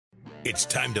It's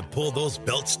time to pull those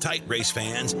belts tight, race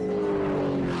fans.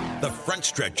 The front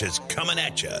stretch is coming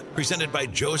at you, presented by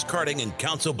Joe's Karting in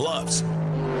Council Bluffs.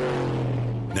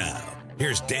 Now,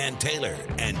 here's Dan Taylor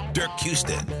and Dirk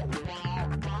Houston.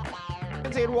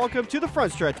 And welcome to the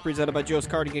front stretch, presented by Joe's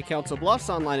Karting in Council Bluffs,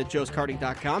 online at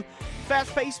joeskarting.com.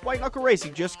 Fast-paced white knuckle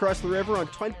racing just across the river on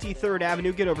 23rd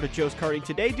Avenue. Get over to Joe's Karting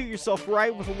today. Do yourself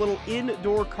right with a little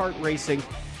indoor kart racing.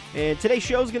 And today's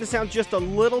show is going to sound just a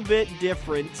little bit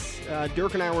different.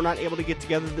 Dirk and I were not able to get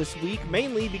together this week,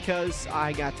 mainly because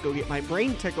I got to go get my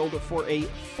brain tickled for a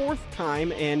fourth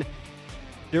time, and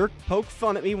Dirk poked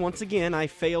fun at me once again. I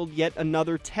failed yet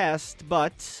another test,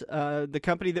 but the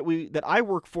company that I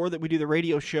work for, that we do the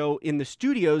radio show in the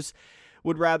studios,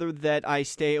 would rather that I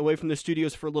stay away from the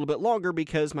studios for a little bit longer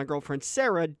because my girlfriend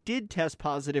Sarah did test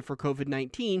positive for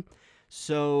COVID-19.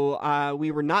 So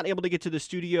we were not able to get to the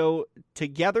studio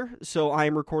together, so I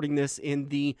am recording this in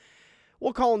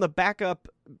we'll call them the backup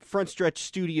front stretch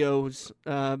studios,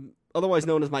 otherwise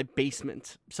known as my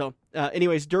basement. So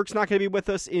anyways, Dirk's not going to be with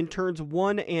us in turns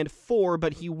 1 and 4,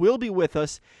 but he will be with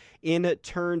us in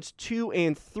turns 2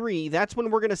 and 3. That's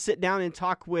when we're going to sit down and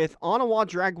talk with Onawa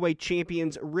Dragway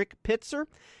champions Rick Pitzer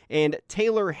and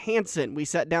Taylor Hansen. We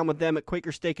sat down with them at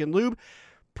Quaker Steak and Lube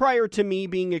prior to me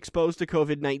being exposed to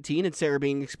COVID-19 and Sarah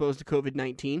being exposed to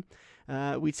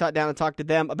COVID-19. We sat down and talked to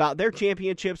them about their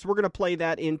championships. We're going to play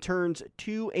that in turns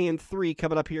 2 and 3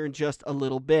 coming up here in just a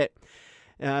little bit.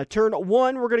 Turn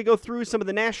 1, we're going to go through some of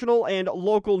the national and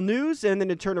local news, and then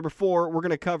in turn number 4, we're going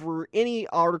to cover any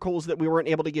articles that we weren't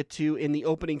able to get to in the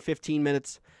opening 15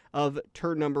 minutes of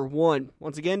turn number 1.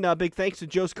 Once again, big thanks to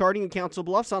Joe's Karting in Council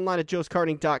Bluffs, online at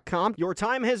joeskarting.com. Your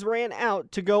time has ran out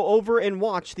to go over and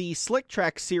watch the Slick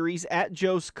Track Series at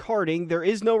Joe's Karting. There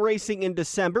is no racing in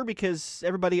December because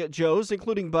everybody at Joe's,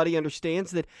 including Buddy,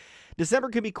 understands that December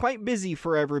can be quite busy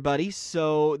for everybody,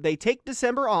 so they take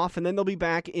December off, and then they'll be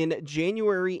back in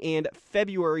January and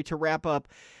February to wrap up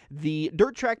the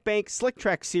Dirt Track Bank Slick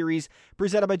Track Series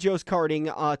presented by Joe's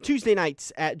Karting Tuesday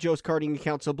nights at Joe's Karting in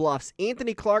Council Bluffs.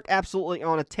 Anthony Clark, absolutely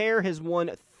on a tear, has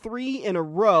won 3 in a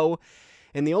row,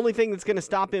 and the only thing that's going to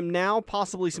stop him now,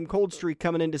 possibly some cold streak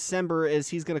coming in December, is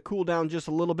he's going to cool down just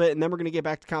a little bit, and then we're going to get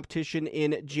back to competition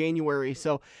in January.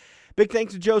 So big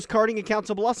thanks to Joe's Karting in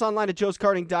Council Bluffs, online at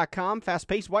joeskarting.com.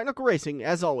 Fast-paced white knuckle racing,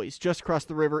 as always, just across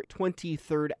the river,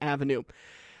 23rd Avenue.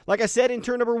 Like I said, in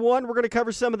turn number 1, we're going to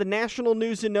cover some of the national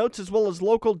news and notes as well as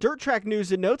local dirt track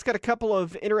news and notes. Got a couple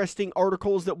of interesting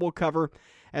articles that we'll cover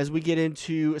as we get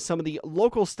into some of the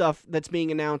local stuff that's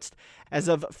being announced as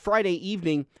of Friday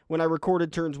evening when I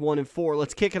recorded turns 1 and 4.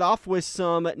 Let's kick it off with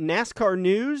some NASCAR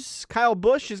news. Kyle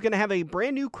Busch is going to have a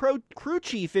brand new crew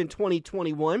chief in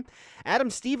 2021. Adam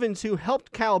Stevens, who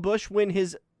helped Kyle Busch win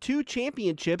his 2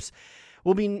 championships,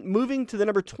 will be moving to the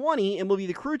number 20 and will be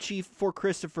the crew chief for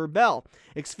Christopher Bell.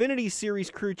 Xfinity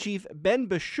Series crew chief Ben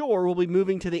Bashore will be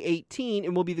moving to the 18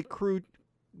 and will be the crew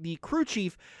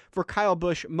chief for Kyle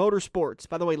Busch Motorsports.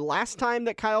 By the way, last time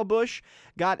that Kyle Busch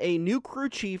got a new crew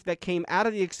chief that came out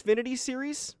of the Xfinity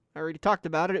Series, I already talked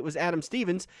about it, it was Adam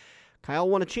Stevens. Kyle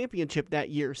won a championship that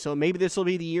year, so maybe this will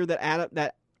be the year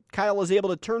that Kyle is able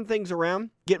to turn things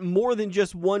around, get more than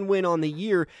just one win on the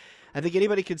year. I think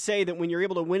anybody could say that when you're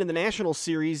able to win in the National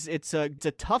Series, it's a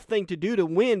tough thing to do to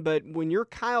win, but when you're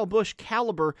Kyle Busch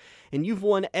caliber and you've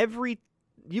won at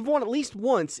least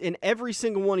once in every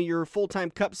single one of your full-time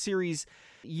Cup Series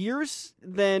years,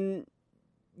 then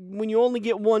when you only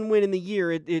get one win in the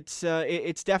year, it's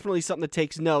definitely something that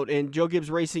takes note, and Joe Gibbs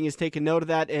Racing has taken note of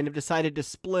that and have decided to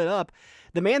split up.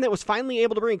 The man that was finally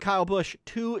able to bring Kyle Busch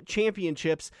 2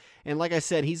 championships, and like I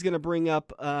said, he's going to bring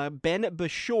up Ben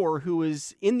Bashore, who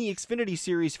is in the Xfinity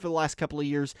Series for the last couple of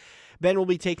years. Ben will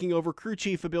be taking over crew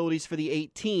chief abilities for the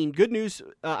 18. Good news,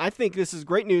 I think this is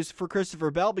great news for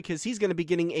Christopher Bell because he's going to be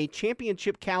getting a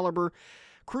championship caliber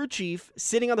crew chief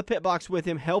sitting on the pit box with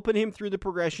him, helping him through the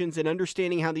progressions and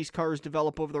understanding how these cars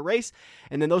develop over the race.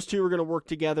 And then those two are going to work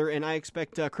together, and I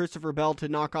expect Christopher Bell to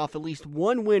knock off at least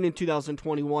one win in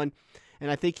 2021. And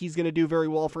I think he's going to do very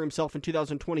well for himself in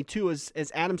 2022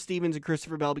 as Adam Stevens and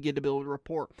Christopher Bell begin to build a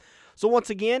rapport. So once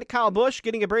again, Kyle Busch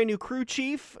getting a brand new crew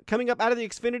chief. Coming up out of the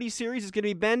Xfinity Series is going to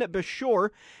be Ben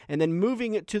Bashore. And then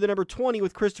moving to the number 20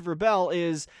 with Christopher Bell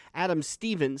is Adam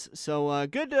Stevens. So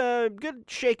good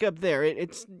shake-up there.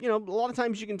 It's, a lot of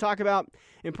times you can talk about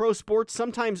in pro sports,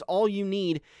 sometimes all you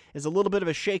need is a little bit of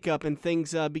a shake-up and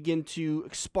things begin to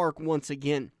spark once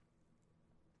again.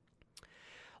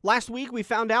 Last week, we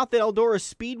found out that Eldora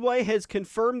Speedway has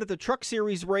confirmed that the Truck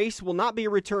Series race will not be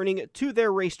returning to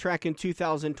their racetrack in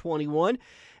 2021. It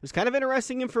was kind of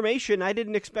interesting information. I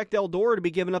didn't expect Eldora to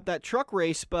be giving up that truck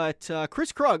race, but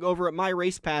Chris Krug over at My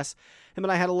Race Pass, him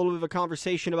and I had a little bit of a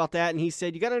conversation about that, and he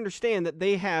said, you got to understand that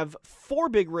they have 4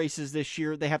 big races this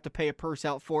year they have to pay a purse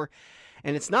out for,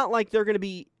 and it's not like they're going to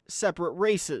be separate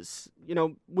races. You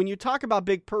know, when you talk about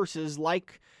big purses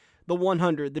like the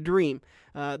 100, the Dream,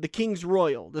 the King's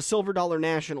Royal, the Silver Dollar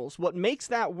Nationals, what makes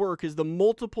that work is the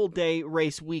multiple day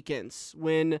race weekends.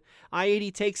 When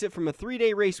I-80 takes it from a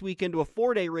 3-day race weekend to a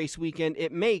 4-day race weekend,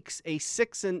 it makes a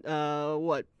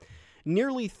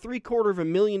nearly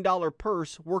 $750,000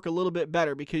 purse work a little bit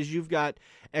better, because you've got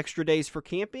extra days for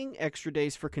camping, extra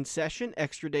days for concession,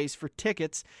 extra days for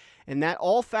tickets, and that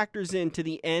all factors into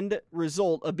the end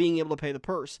result of being able to pay the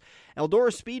purse.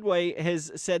 Eldora Speedway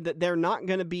has said that they're not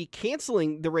going to be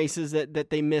canceling the races that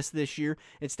they missed this year.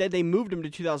 Instead, they moved them to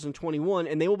 2021,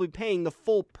 and they will be paying the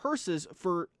full purses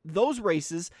for those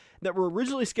races that were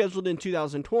originally scheduled in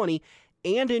 2020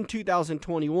 and in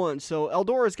 2021. So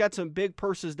Eldora's got some big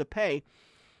purses to pay,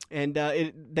 and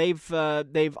they've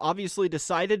obviously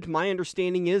decided. My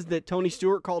understanding is that Tony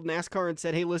Stewart called NASCAR and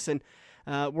said, hey, listen,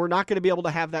 we're not going to be able to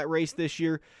have that race this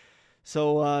year.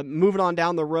 So moving on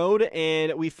down the road,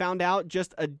 and we found out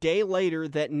just a day later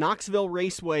that Knoxville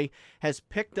Raceway has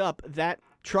picked up that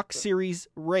Truck Series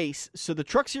race. So the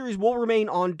Truck Series will remain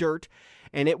on dirt,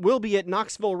 and it will be at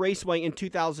Knoxville Raceway in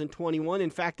 2021. In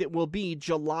fact, it will be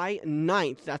July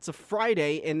 9th. That's a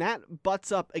Friday, and that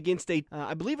butts up against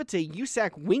I believe it's a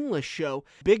USAC wingless show.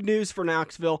 Big news for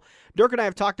Knoxville. Dirk and I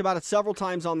have talked about it several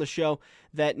times on the show,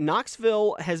 that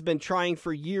Knoxville has been trying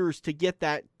for years to get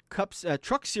that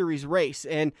Truck Series race.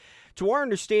 And to our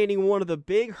understanding, one of the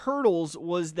big hurdles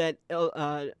was that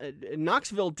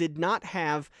Knoxville did not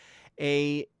have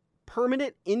a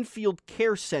permanent infield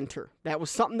care center. That was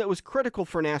something that was critical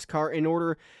for NASCAR in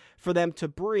order for them to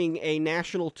bring a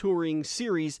national touring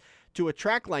series to a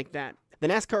track like that. The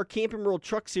NASCAR Camping World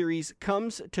Truck Series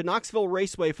comes to Knoxville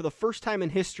Raceway for the first time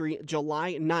in history,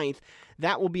 July 9th.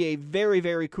 That will be a very,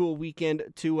 very cool weekend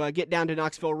to get down to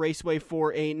Knoxville Raceway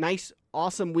for a nice,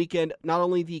 awesome weekend. Not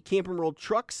only the Camping World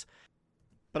trucks,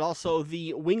 but also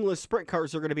the wingless sprint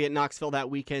cars are going to be at Knoxville that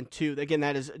weekend too. Again,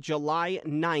 that is July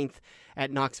 9th at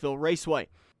Knoxville Raceway.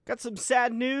 Got some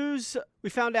sad news. We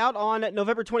found out on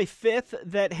November 25th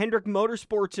that Hendrick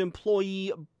Motorsports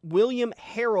employee William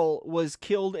Harrell was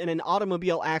killed in an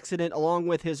automobile accident along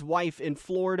with his wife in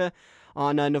Florida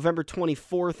on November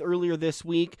 24th earlier this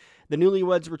week. The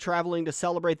newlyweds were traveling to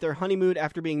celebrate their honeymoon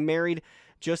after being married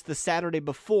just the Saturday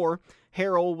before.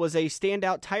 Harrell was a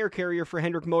standout tire carrier for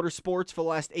Hendrick Motorsports for the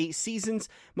last 8 seasons.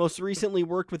 Most recently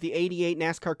worked with the '88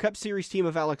 NASCAR Cup Series team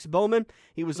of Alex Bowman.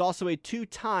 He was also a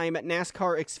 2-time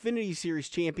NASCAR Xfinity Series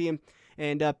champion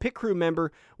and pit crew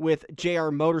member with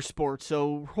JR Motorsports.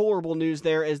 So horrible news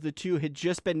there, as the two had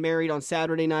just been married on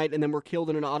Saturday night and then were killed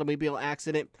in an automobile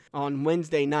accident on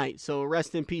Wednesday night. So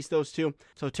rest in peace, those two.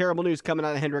 So terrible news coming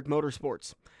out of Hendrick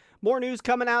Motorsports. More news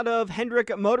coming out of Hendrick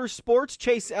Motorsports.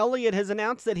 Chase Elliott has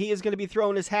announced that he is going to be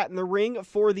throwing his hat in the ring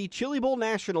for the Chili Bowl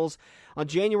Nationals on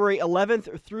January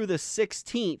 11th through the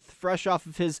 16th. Fresh off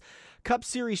of his Cup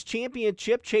Series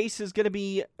championship, Chase is going to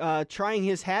be trying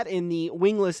his hat in the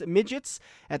wingless midgets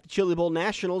at the Chili Bowl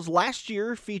Nationals. Last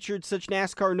year featured such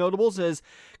NASCAR notables as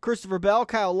Christopher Bell,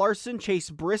 Kyle Larson, Chase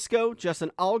Briscoe,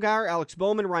 Justin Allgaier, Alex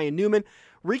Bowman, Ryan Newman,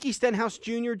 Ricky Stenhouse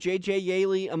Jr., J.J.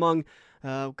 Yaley, among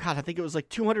I think it was like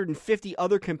 250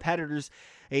 other competitors.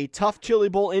 A tough Chili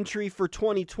Bowl entry for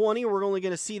 2020. We're only going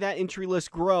to see that entry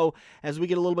list grow as we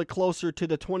get a little bit closer to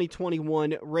the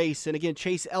 2021 race. And again,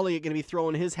 Chase Elliott going to be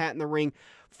throwing his hat in the ring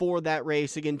for that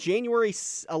race. Again, January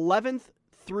 11th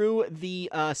through the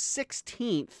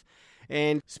 16th.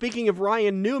 And speaking of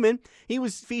Ryan Newman, he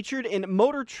was featured in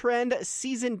Motor Trend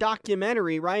season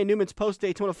documentary. Ryan Newman's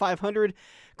post-Daytona 500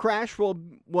 crash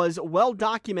was well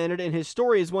documented, and his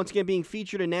story is once again being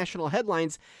featured in national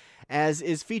headlines, as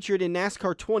is featured in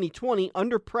NASCAR 2020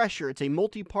 Under Pressure. It's a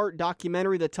multi-part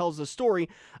documentary that tells the story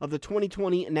of the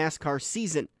 2020 NASCAR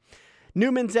season.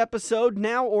 Newman's episode,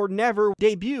 Now or Never,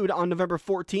 debuted on November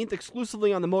 14th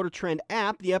exclusively on the Motor Trend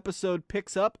app. The episode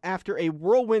picks up after a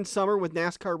whirlwind summer with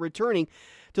NASCAR returning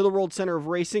to the World Center of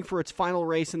Racing for its final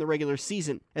race in the regular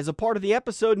season. As a part of the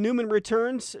episode, Newman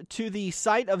returns to the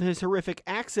site of his horrific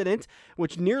accident,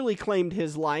 which nearly claimed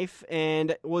his life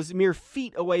and was mere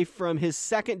feet away from his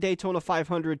second Daytona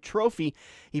 500 trophy.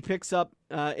 It picks up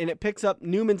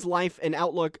Newman's life and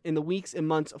outlook in the weeks and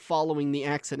months following the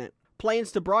accident.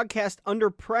 plans to broadcast Under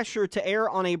Pressure to air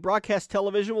on a broadcast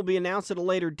television will be announced at a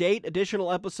later date.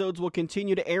 Additional episodes will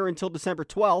continue to air until December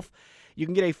 12th. You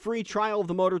can get a free trial of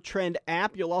the Motor Trend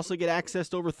app. You'll also get access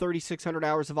to over 3,600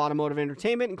 hours of automotive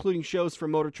entertainment, including shows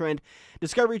from Motor Trend,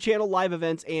 Discovery Channel, live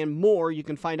events, and more. You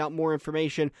can find out more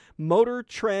information,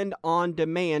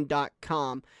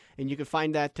 motortrendondemand.com. And you can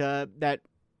find that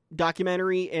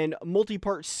documentary and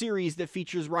multi-part series that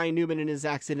features Ryan Newman and his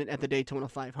accident at the Daytona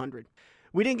 500.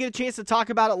 We didn't get a chance to talk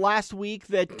about it last week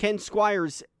that Ken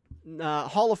Squires,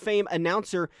 Hall of Fame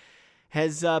announcer,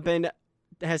 has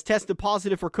tested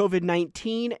positive for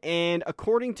COVID-19, and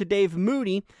according to Dave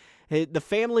Moody, the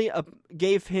family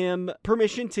gave him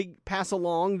permission to pass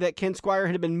along that Ken Squire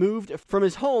had been moved from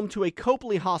his home to a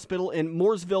Copley Hospital in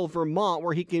Mooresville, Vermont,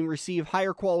 where he can receive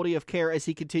higher quality of care as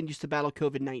he continues to battle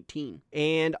COVID-19.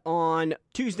 And on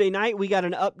Tuesday night, we got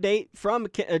an update from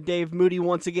Dave Moody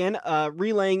once again,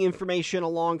 relaying information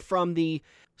along from the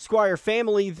Squire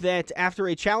family that after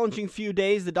a challenging few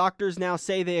days, the doctors now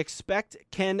say they expect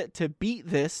Ken to beat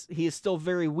this. He is still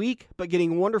very weak, but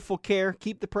getting wonderful care.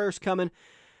 Keep the prayers coming.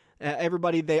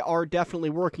 Everybody, they are definitely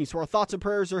working. So our thoughts and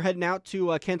prayers are heading out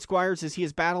to Ken Squires as he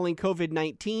is battling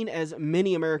COVID-19, as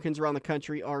many Americans around the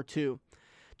country are too.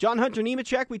 John Hunter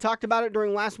Nemechek, we talked about it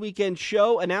during last weekend's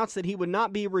show, announced that he would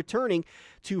not be returning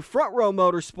to Front Row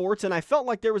Motorsports, and I felt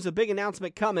like there was a big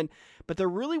announcement coming, but there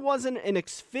really wasn't an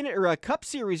Xfinity or a Cup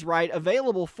Series ride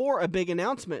available for a big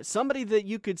announcement. Somebody that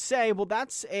you could say, well,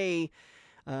 that's a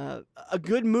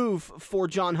good move for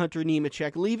John Hunter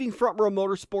Nemechek, leaving Front Row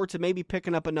Motorsports and maybe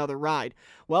picking up another ride.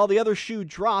 Well, the other shoe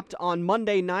dropped on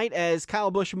Monday night as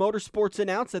Kyle Busch Motorsports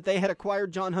announced that they had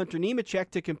acquired John Hunter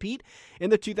Nemechek to compete in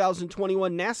the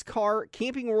 2021 NASCAR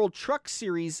Camping World Truck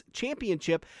Series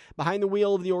Championship behind the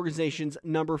wheel of the organization's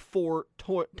number 4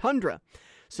 Tundra.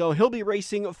 So he'll be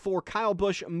racing for Kyle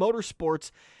Busch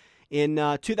Motorsports in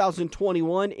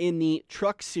 2021 in the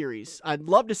Truck Series. I'd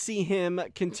love to see him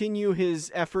continue his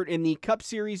effort in the Cup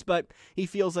Series, but he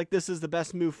feels like this is the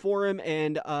best move for him,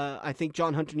 and I think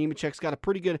John Hunter Nemechek's got a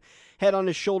pretty good head on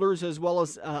his shoulders, as well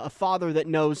as a father that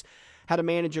knows how to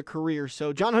manage a career.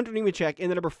 So John Hunter Nemechek in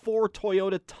the number 4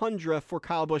 Toyota Tundra for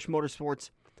Kyle Busch Motorsports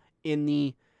in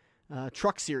the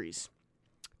Truck Series.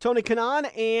 Tony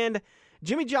Kanaan and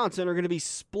Jimmy Johnson are going to be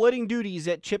splitting duties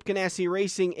at Chip Ganassi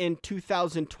Racing in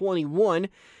 2021.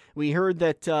 We heard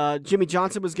that Jimmy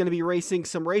Johnson was going to be racing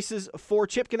some races for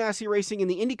Chip Ganassi Racing in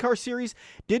the IndyCar Series.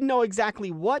 Didn't know exactly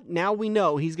what. Now we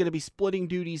know he's going to be splitting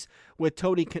duties with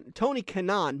Tony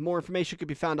Kanaan. More information could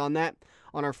be found on that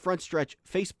on our Front Stretch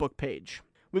Facebook page.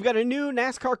 We've got a new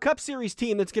NASCAR Cup Series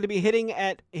team that's going to be hitting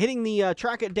the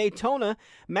track at Daytona.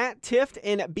 Matt Tifft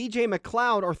and BJ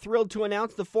McLeod are thrilled to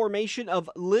announce the formation of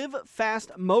Live Fast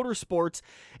Motorsports.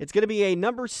 It's going to be a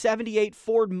number 78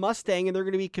 Ford Mustang, and they're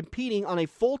going to be competing on a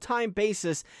full-time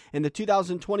basis in the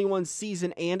 2021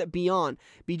 season and beyond.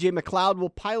 BJ McLeod will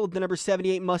pilot the number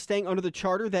 78 Mustang under the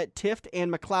charter that Tifft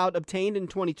and McLeod obtained in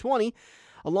 2020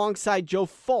 alongside Joe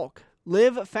Falk.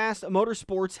 Live Fast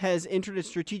Motorsports has entered a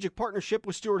strategic partnership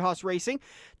with Stewart-Haas Racing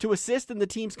to assist in the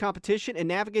team's competition and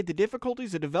navigate the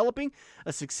difficulties of developing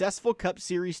a successful Cup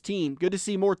Series team. Good to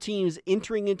see more teams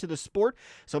entering into the sport.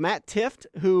 So Matt Tifft,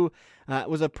 who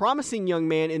was a promising young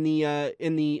man in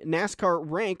the NASCAR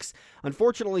ranks,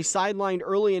 unfortunately sidelined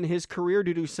early in his career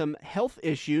due to some health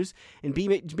issues, and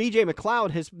BJ McLeod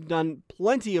has done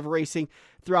plenty of racing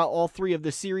throughout all three of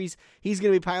the series. He's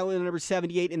going to be piloting number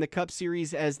 78 in the Cup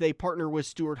Series as they partner with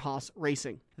Stewart-Haas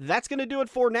Racing. That's going to do it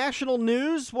for national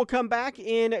news. We'll come back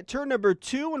in turn number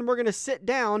 2, and we're going to sit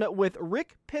down with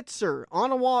Rick Pitzer,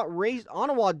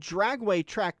 Onawa Dragway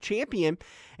track champion.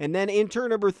 And then in turn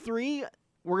number 3,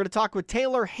 we're going to talk with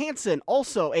Taylor Hansen,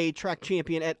 also a track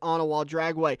champion at Onawa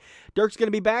Dragway. Dirk's going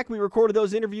to be back. We recorded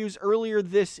those interviews earlier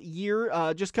this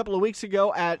year, just a couple of weeks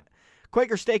ago at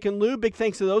Quaker Steak and Lube. Big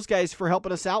thanks to those guys for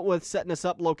helping us out with setting us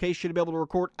up location to be able to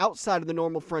record outside of the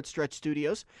normal Front Stretch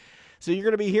studios. So you're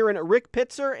going to be hearing Rick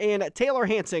Pitzer and Taylor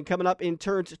Hansen coming up in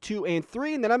turns 2 and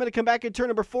 3. And then I'm going to come back in turn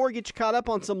number 4, get you caught up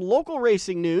on some local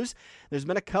racing news. There's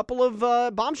been a couple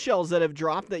of bombshells that have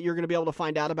dropped that you're going to be able to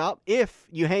find out about if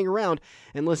you hang around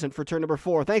and listen for turn number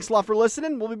 4. Thanks a lot for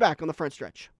listening. We'll be back on the Front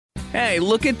Stretch. Hey,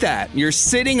 look at that. You're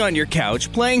sitting on your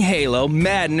couch playing Halo,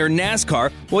 Madden, or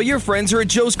NASCAR while your friends are at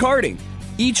Joe's Karting.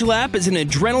 Each lap is an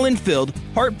adrenaline-filled,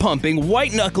 heart-pumping,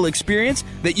 white-knuckle experience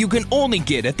that you can only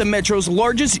get at the Metro's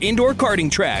largest indoor karting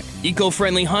track.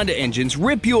 Eco-friendly Honda engines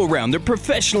rip you around their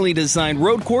professionally designed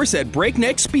road course at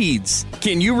breakneck speeds.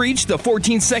 Can you reach the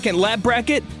 14-second lap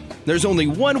bracket? There's only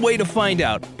one way to find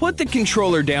out. Put the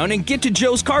controller down and get to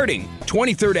Joe's Karting,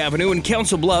 23rd Avenue in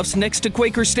Council Bluffs next to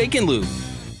Quaker Steak and Lube.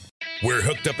 We're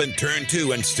hooked up in turn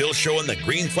 2 and still showing the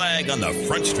green flag on the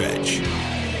front stretch.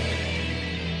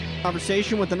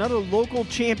 Conversation with another local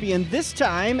champion. This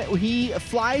time, he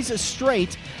flies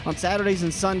straight on Saturdays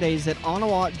and Sundays at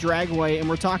Onawa Dragway, and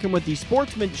we're talking with the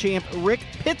Sportsman champ, Rick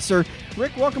Pitzer.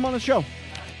 Rick, welcome on the show.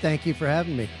 Thank you for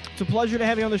having me. It's a pleasure to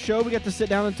have you on the show. We got to sit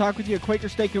down and talk with you at Quaker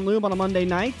Steak and Lube on a Monday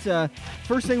night.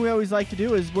 First thing we always like to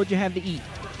do is, what'd you have to eat?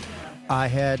 I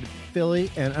had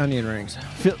Philly and onion rings.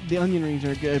 The onion rings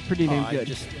are good, pretty damn good. I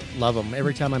just love them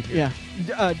every time I'm here.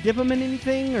 Yeah. Dip them in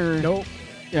anything? Or Nope.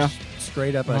 Yeah.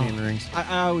 Straight up onion rings.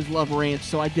 I always love ranch,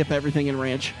 so I dip everything in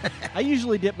ranch. I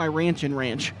usually dip my ranch in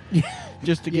ranch,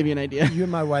 just to give you an idea. You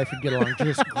and my wife would get along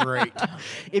just great.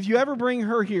 If you ever bring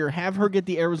her here, have her get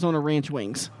the Arizona ranch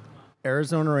wings.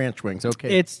 Arizona ranch wings,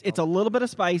 okay. It's a little bit of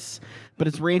spice, but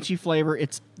it's ranchy flavor.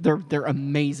 They're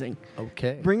amazing.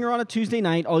 Okay. Bring her on a Tuesday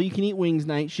night, all you can eat wings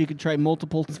night. She could try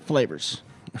multiple flavors.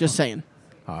 Just saying.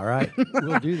 All right,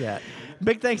 we'll do that.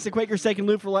 Big thanks to Quaker Steak and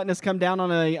Lube for letting us come down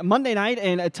on a Monday night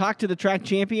and talk to the track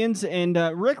champions. And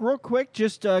Rick, real quick,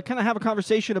 just kind of have a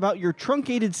conversation about your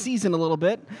truncated season a little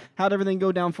bit. How'd everything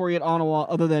go down for you at Onawa,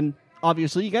 other than,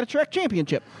 obviously, you got a track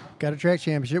championship? Got a track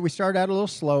championship. We started out a little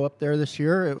slow up there this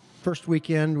year. First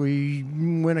weekend, we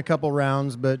went a couple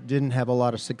rounds, but didn't have a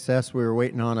lot of success. We were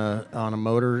waiting on a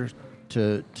motor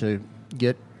to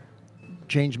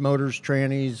change motors,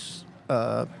 trannies,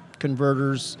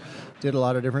 converters. Did a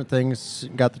lot of different things.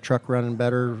 Got the truck running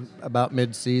better about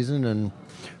mid-season, and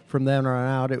from then on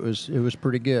out, it was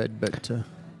pretty good. But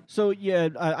so yeah,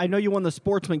 I know you won the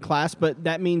Sportsman class, but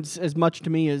that means as much to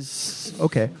me as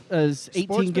 18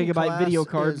 Sportsman gigabyte video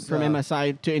card is, from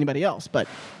MSI to anybody else. But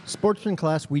Sportsman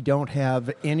class, we don't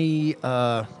have any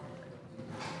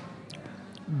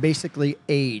basically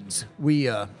aids. We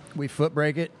foot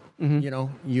brake it. Mm-hmm. You know,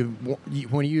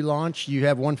 when you launch, you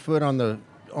have one foot on the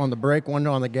brake, one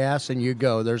on the gas, and you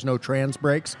go. There's no trans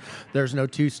brakes. There's no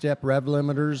two-step rev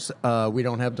limiters. We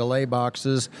don't have delay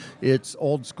boxes. It's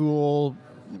old school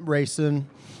racing.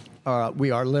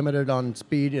 We are limited on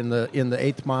speed in the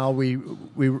eighth mile.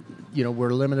 We're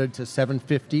limited to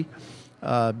 750.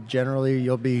 Generally,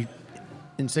 you'll be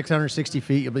in 660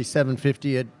 feet. You'll be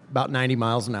 750 at about 90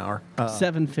 miles an hour.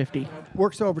 750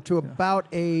 works over to about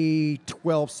a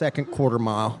 12-second quarter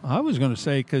mile. I was going to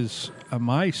say, because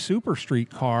my Super Street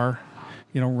car,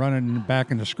 running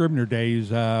back in the Scribner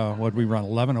days, what we run,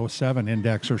 1107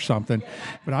 index or something,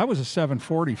 but I was a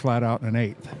 740 flat out in an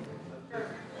eighth.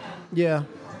 Yeah.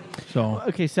 So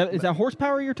okay, so is that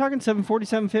horsepower you're talking? 740,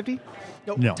 750?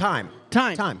 No. Time.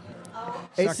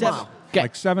 Eighth Seconds. mile. Okay.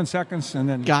 Like 7 seconds, and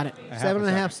then Got it.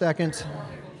 7.5 seconds.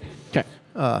 Okay.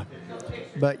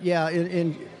 But yeah,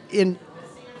 in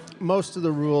most of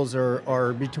the rules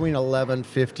are between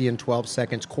 11:50 and 12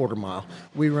 seconds quarter mile.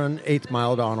 We run eighth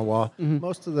mile to Onawa. Mm-hmm.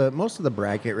 Most of the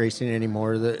bracket racing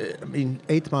anymore.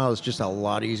 Eighth mile is just a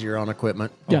lot easier on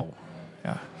equipment. Yeah. Oh,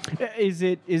 yeah. Is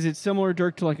it similar,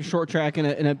 Dirk, to like a short track and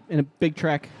a big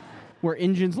track, where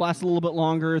engines last a little bit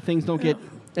longer, things don't get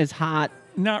as hot?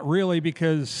 Not really,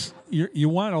 because you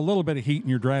want a little bit of heat in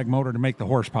your drag motor to make the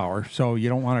horsepower, so you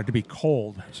don't want it to be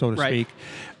cold, so to speak.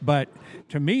 But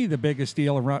to me, the biggest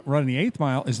deal of running the eighth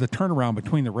mile is the turnaround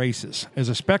between the races. As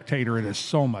a spectator, it is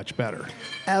so much better.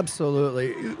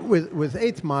 Absolutely. With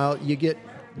eighth mile, you get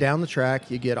down the track,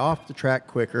 you get off the track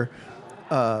quicker.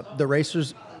 The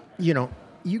racers,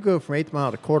 you go from eighth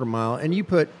mile to quarter mile, and you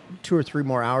put 2 or 3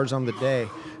 more hours on the day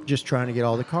just trying to get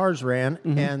all the cars ran,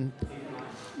 and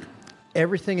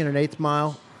everything in an eighth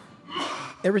mile,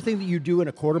 everything that you do in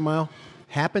a quarter mile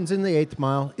happens in the eighth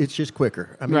mile. It's just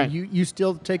quicker. I mean, you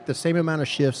still take the same amount of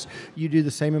shifts. You do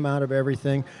the same amount of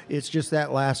everything. It's just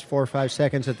that last 4 or 5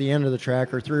 seconds at the end of the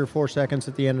track, or 3 or 4 seconds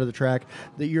at the end of the track,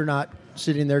 that you're not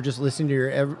sitting there just listening to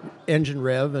your engine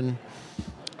rev. And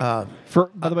By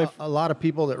the way, a lot of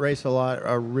people that race a lot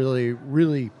are really,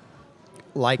 really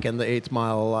liking the eighth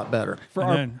mile a lot better. For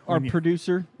our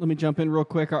producer, let me jump in real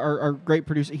quick. Our great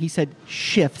producer, he said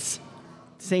shifts.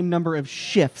 Same number of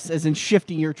shifts, as in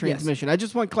shifting your transmission. Yes. I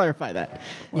just want to clarify that.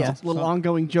 Yeah, it's a little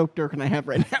ongoing joke Dirk and I have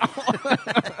right now.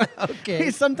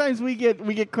 Okay. Sometimes we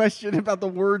get questioned about the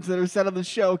words that are said on the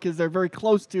show because they're very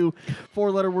close to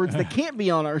 4-letter words that can't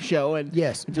be on our show. And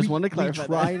yes, I just wanted to clarify. We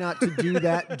try not to do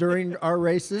that during our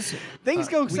races. Things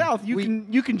go south.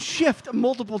 You can shift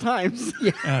multiple times.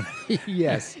 Yeah.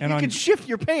 Yes. And you can shift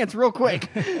your pants real quick.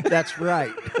 That's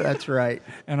right. That's right.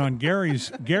 And on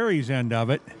Gary's end of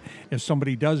it, if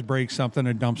somebody does break something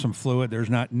and dump some fluid, there's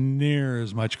not near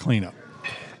as much cleanup.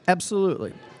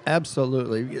 Absolutely.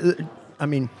 I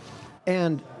mean,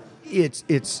 and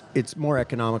it's more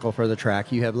economical for the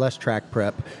track. You have less track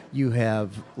prep. You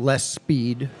have less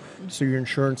speed, so your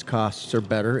insurance costs are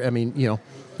better. I mean,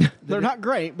 they're not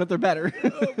great, but they're better.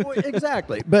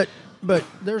 Exactly. But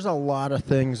there's a lot of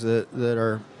things that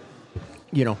are,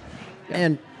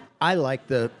 and I like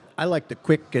the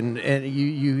quick and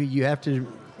you have to,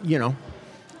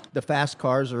 the fast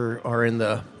cars are in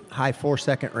the high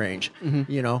 4-second range.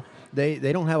 Mm-hmm.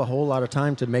 They don't have a whole lot of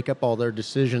time to make up all their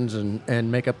decisions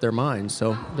and make up their minds.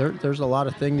 So there's a lot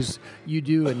of things you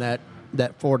do in that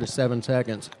 4 to 7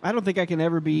 seconds. I don't think I can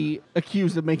ever be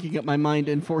accused of making up my mind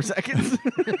in 4 seconds.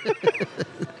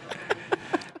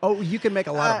 Oh, you can make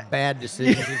a lot of bad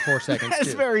decisions in 4 seconds,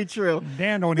 That's too. very true.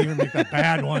 Dan don't even make the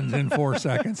bad ones in 4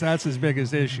 seconds. That's his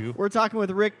biggest issue. We're talking with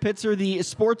Rick Pitzer, the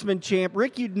Sportsman champ.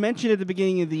 Rick, you'd mentioned at the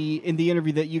beginning of in the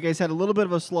interview that you guys had a little bit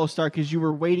of a slow start because you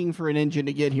were waiting for an engine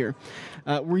to get here.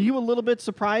 Were you a little bit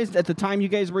surprised at the time you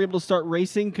guys were able to start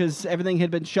racing because everything had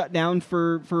been shut down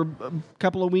for a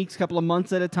couple of weeks, couple of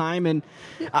months at a time? And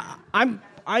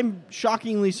I'm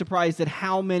shockingly surprised at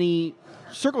how many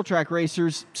circle track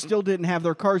racers still didn't have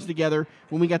their cars together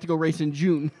when we got to go race in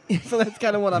June. So that's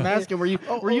kind of what I'm asking. Were you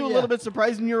a little bit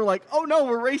surprised and you were like, "Oh no,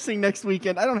 we're racing next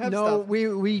weekend. I don't have stuff." No,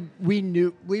 we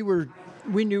knew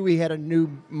we had a new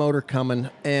motor coming,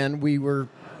 and we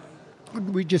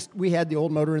had the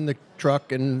old motor in the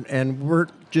truck and we're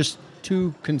just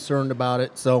too concerned about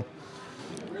it. So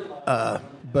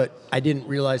but I didn't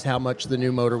realize how much the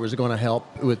new motor was going to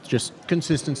help with just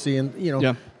consistency and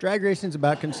drag racing's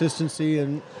about consistency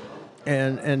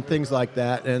and things like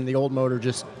that. And the old motor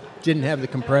just didn't have the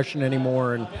compression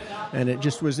anymore, and it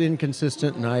just was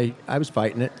inconsistent. And I was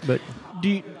fighting it. But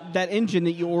that engine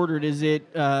that you ordered, is it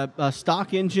a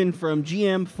stock engine from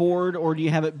GM, Ford, or do you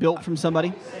have it built from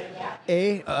somebody?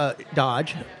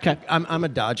 Dodge. Okay, I'm a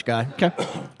Dodge guy. Okay.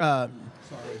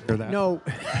 No.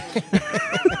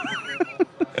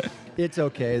 It's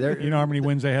okay. You know how many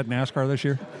wins they had in NASCAR this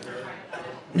year?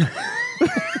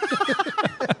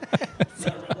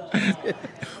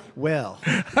 Well,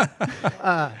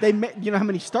 you know how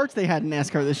many starts they had in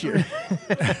NASCAR this year?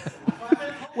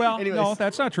 Well, Anyways. No,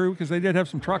 that's not true because they did have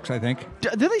some trucks, I think.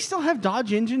 Do they still have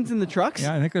Dodge engines in the trucks?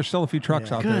 Yeah, I think there's still a few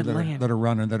trucks out there that are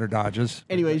running that are Dodges.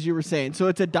 Anyways, you were saying, so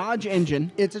it's a Dodge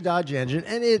engine. It's a Dodge engine,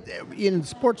 and in the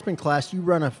Sportsman class, you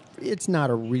run it's not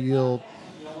a real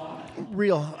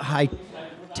high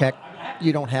tech.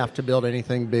 You don't have to build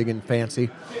anything big and fancy.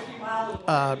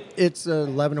 It's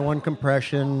 11-to-1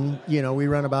 compression. We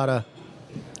run about a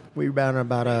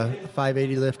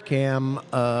 580 lift cam.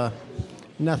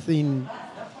 Nothing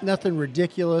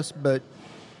ridiculous, but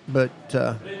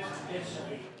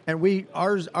and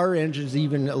our engine's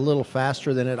even a little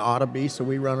faster than it ought to be, so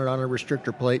we run it on a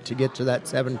restrictor plate to get to that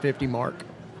 750 mark.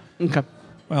 Okay.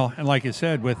 Well, and like you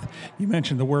said, you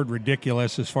mentioned the word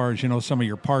ridiculous as far as, some of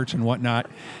your parts and whatnot.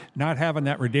 Not having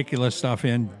that ridiculous stuff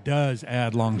in does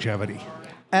add longevity.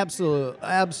 Absolutely.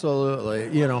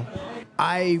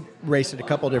 I race at a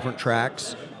couple different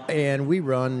tracks, and we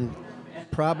run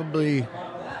probably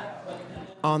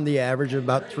on the average of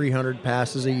about 300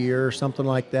 passes a year or something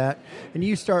like that. And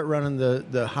you start running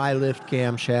the high lift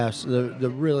camshafts, the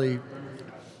really,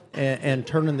 and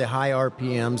turning the high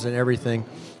RPMs and everything.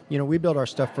 We build our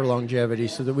stuff for longevity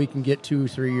so that we can get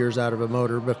 2-3 years out of a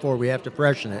motor before we have to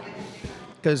freshen it.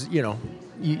 Because,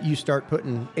 you start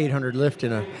putting 800 lift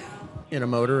in a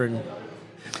motor and...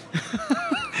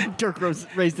 Dirk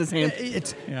raised his hand.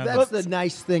 That's the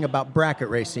nice thing about bracket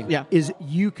racing. Yeah. Is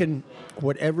you can,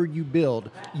 whatever you build,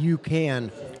 you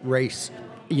can race.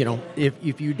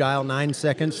 If you dial 9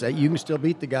 seconds, you can still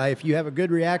beat the guy. If you have a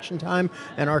good reaction time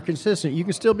and are consistent, you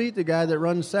can still beat the guy that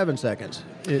runs 7 seconds.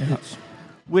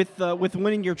 With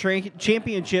winning your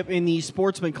championship in the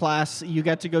Sportsman class, you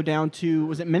got to go down to,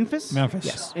 was it Memphis? Memphis.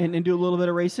 Yes. And do a little bit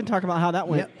of racing. Talk about how that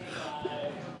went.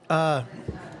 Yep.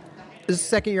 This is the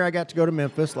second year I got to go to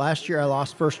Memphis. Last year I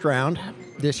lost first round.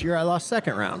 This year I lost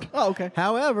second round. Oh, okay.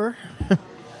 However,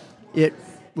 it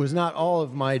was not all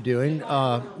of my doing.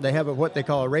 They have what they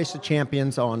call a Race of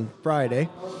Champions on Friday.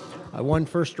 I won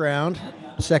first round.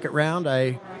 Second round,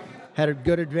 I had a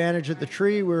good advantage at the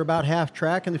tree. We were about half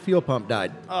track, and the fuel pump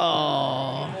died.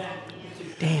 Oh,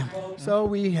 damn. So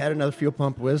we had another fuel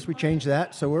pump with us. We changed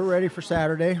that. So we're ready for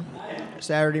Saturday.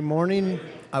 Saturday morning,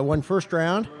 I won first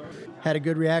round. Had a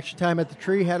good reaction time at the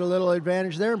tree. Had a little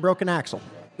advantage there and broke an axle.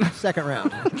 Second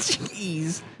round.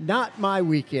 Jeez. Not my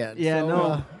weekend. Yeah, so,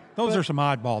 no. Those are some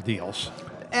oddball deals.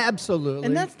 Absolutely.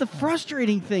 And that's the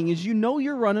frustrating thing is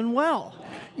you're running well.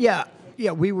 Yeah,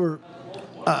 we were,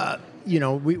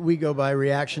 we go by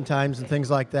reaction times and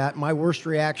things like that. My worst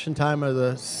reaction time of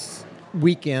the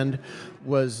weekend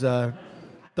was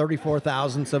 34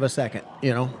 thousandths of a second.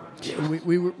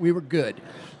 We were good.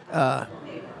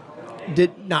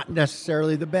 Did not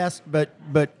necessarily the best, but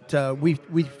we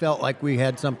felt like we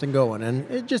had something going, and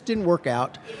it just didn't work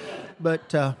out.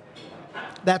 But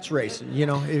that's racing.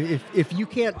 If you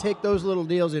can't take those little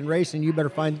deals in racing, you better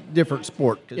find a different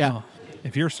sport. Yeah.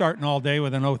 If you're starting all day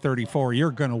with an 034, you're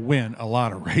going to win a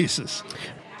lot of races.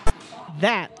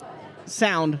 That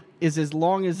sound is as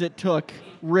long as it took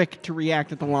Rick to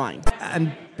react at the line.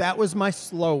 And that was my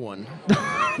slow one.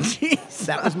 Jeez.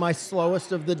 That was my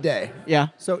slowest of the day. Yeah.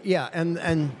 So, yeah,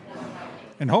 and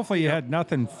hopefully you had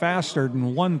nothing faster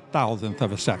than 1,000th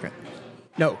of a second.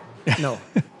 No.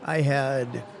 I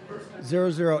had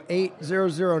 008,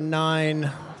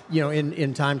 009,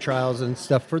 in time trials and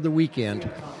stuff for the weekend.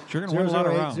 So you're going to win a lot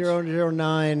of rounds.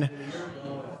 009,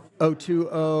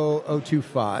 020,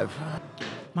 025.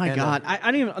 My God,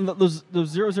 I don't even those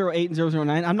 008 and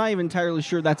 009. I'm not even entirely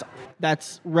sure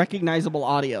that's recognizable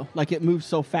audio. Like it moves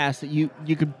so fast that you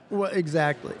could. Well,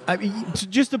 exactly. I mean,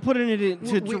 just to put it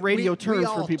into radio terms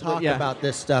for people. We all talk about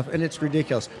this stuff, and it's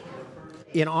ridiculous.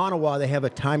 In Onawa, they have a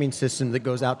timing system that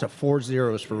goes out to 4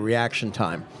 zeros for reaction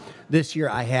time. This year,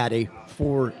 I had a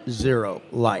 4-0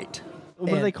 light. What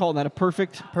do they call that? A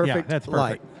perfect Yeah, that's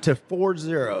light perfect. to 4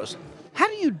 zeros. How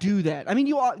do you do that? I mean,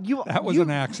 That was an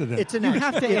accident. It's an You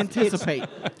have to anticipate.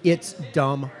 It's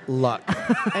dumb luck.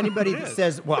 Anybody that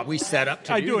says, "Well, we set up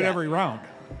to," I do it every round.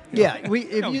 Yeah,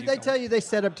 they tell you they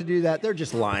set up to do that, they're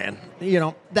just lying.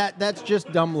 That's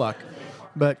just dumb luck.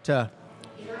 But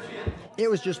it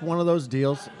was just one of those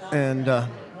deals, and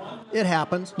it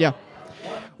happens. Yeah.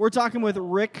 We're talking with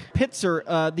Rick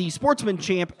Pitzer, the Sportsman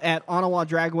champ at Onawa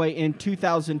Dragway in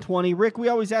 2020. Rick, we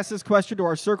always ask this question to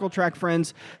our circle track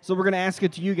friends, so we're going to ask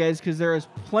it to you guys because there is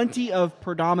plenty of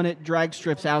predominant drag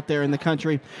strips out there in the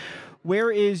country. Where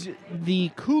is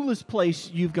the coolest place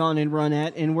you've gone and run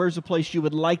at, and where's the place you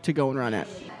would like to go and run at?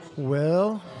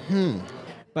 Well,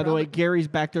 By the way, Gary's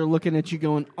back there looking at you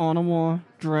going, Onawa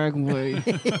Dragway.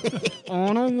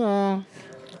 Onawa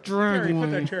Dragway. Gary,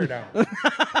 put that chair down.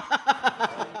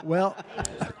 Well,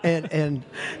 and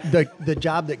the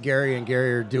job that Gary and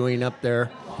Gary are doing up there,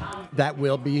 that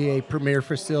will be a premier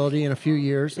facility in a few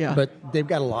years. Yeah. But they've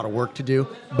got a lot of work to do.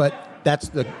 But that's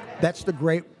the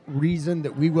great reason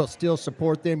that we will still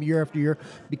support them year after year,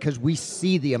 because we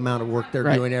see the amount of work they're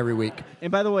doing every week.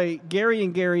 And by the way, Gary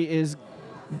and Gary is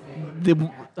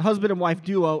the husband and wife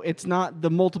duo. It's not the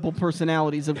multiple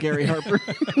personalities of Gary Harper.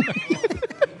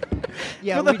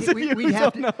 Yeah, we'd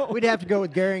have to go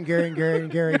with Gary and Gary and Gary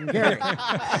and Gary and Gary.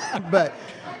 but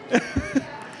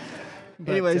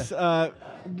anyways,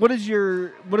 what is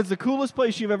the coolest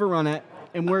place you've ever run at,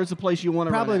 and where's the place you want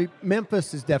to run probably at?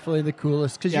 Memphis is definitely the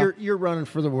coolest because you're running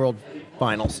for the World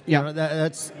Finals. Yeah,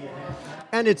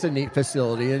 and it's a neat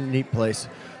facility and a neat place.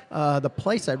 The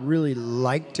place I'd really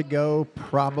like to go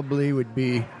probably would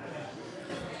be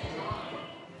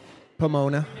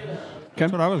Pomona.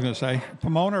 That's what I was going to say.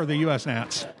 Pomona or the U.S.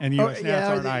 Nats, and U.S. Nats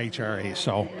aren't IHRA,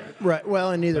 so right.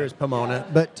 Well, and neither is Pomona,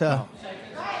 but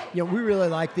we really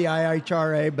like the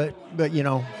IHRA. But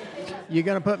you're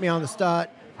going to put me on the spot.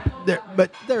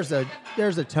 But there's a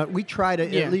ton. We try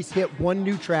to at least hit one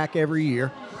new track every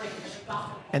year,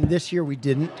 and this year we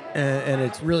didn't, and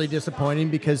it's really disappointing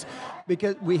because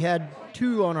we had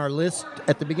 2 on our list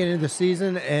at the beginning of the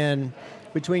season, and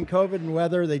between COVID and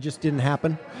weather, they just didn't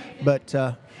happen. But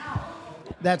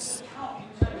that's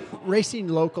racing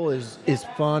local is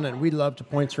fun, and we love to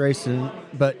points race,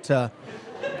 but a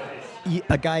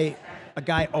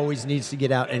guy always needs to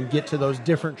get out and get to those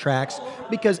different tracks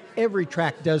because every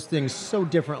track does things so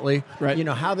differently. Right.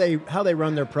 How they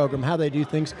run their program, how they do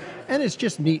things, and it's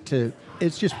just neat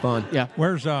it's just fun. Yeah.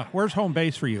 Where's home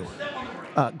base for you?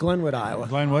 Glenwood, Iowa.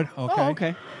 Glenwood. Okay. Oh,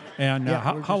 okay. And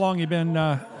how long you been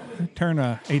turn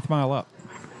a 8th mile up?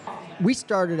 We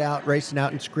started out racing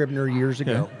out in Scribner years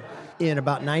ago. In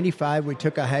about 95, we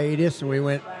took a hiatus and we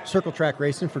went circle track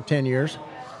racing for 10 years.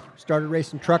 Started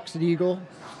racing trucks at Eagle.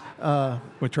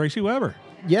 With Tracy Weber.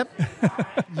 Yep.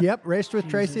 Raced with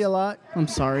Tracy a lot. I'm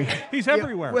sorry. He's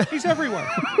everywhere. He's everywhere.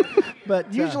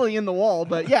 But Usually in the wall,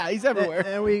 but yeah, he's everywhere.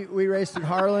 And we raced at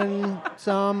Harlan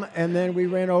some, and then we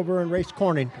ran over and raced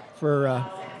Corning for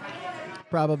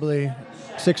probably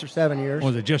 6 or 7 years.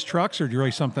 Was it just trucks, or did you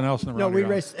race something else in the No, round? we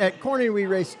raced at Corning. We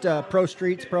raced pro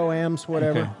streets, pro ams,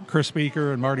 whatever. Okay. Chris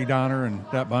Speaker and Marty Donner and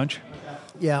that bunch.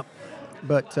 Yeah,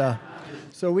 but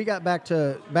so we got back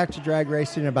to drag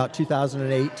racing in about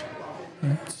 2008.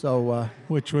 So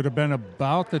which would have been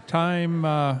about the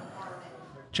time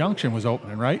Junction was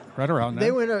opening, right? Right around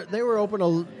then. They were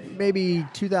open maybe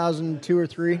 2002 or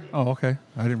 3. Oh, okay.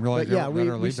 I didn't realize. But yeah,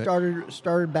 we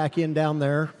started back in down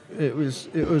there. It was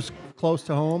close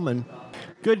to home and.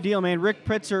 Good deal, man. Rick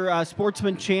Pitzer,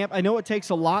 Sportsman champ. I know it takes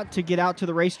a lot to get out to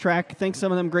the racetrack. Thanks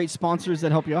some of them great sponsors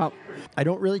that help you out. I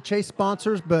don't really chase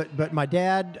sponsors, but my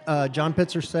dad, John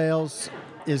Pitzer Sales,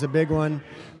 is a big one.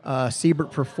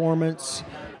 Siebert Performance,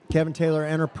 Kevin Taylor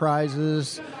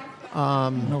Enterprises.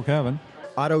 No Kevin.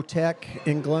 Auto Tech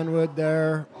in Glenwood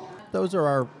there. Those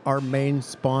are our main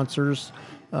sponsors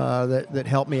that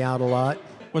help me out a lot.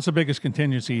 What's the biggest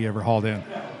contingency you ever hauled in?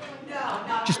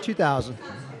 Just 2,000.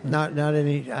 Not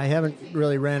any. I haven't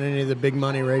really ran any of the big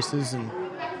money races,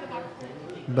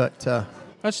 but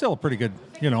that's still a pretty good,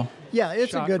 Yeah,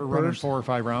 it's shot a good for running purse. 4 or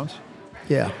 5 rounds.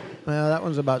 Yeah, well, that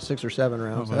one's about 6 or 7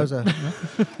 rounds.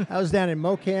 I was down in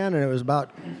Mocan, and it was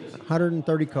about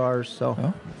 130 cars,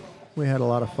 so we had a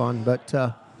lot of fun. But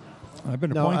I've been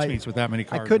to points meets with that many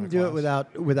cars. I couldn't do it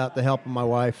without the help of my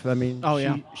wife. I mean,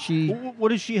 she What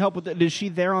does she help with? Is she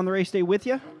there on the race day with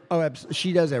you? Oh,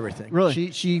 she does everything.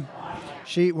 Really? She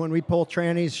when we pull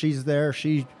trannies, she's there.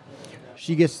 She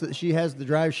has the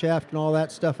drive shaft and all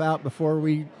that stuff out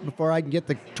before I can get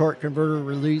the torque converter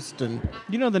released. And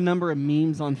you know the number of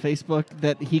memes on Facebook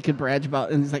that he could brag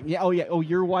about, and it's like,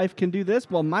 your wife can do this.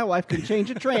 Well, my wife can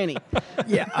change a tranny.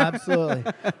 Yeah, absolutely.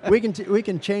 We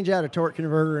can change out a torque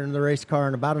converter in the race car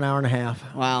in about an hour and a half.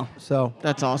 Wow, so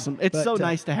that's awesome. It's so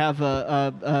nice to have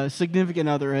a significant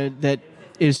other that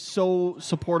is so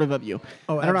supportive of you.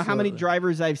 Oh, I don't know how many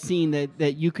drivers I've seen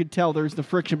that you could tell there's the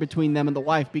friction between them and the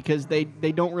wife because they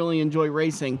don't really enjoy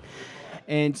racing.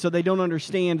 And so they don't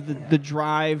understand the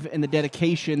drive and the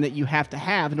dedication that you have to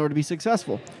have in order to be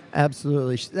successful.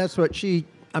 Absolutely. That's what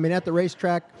at the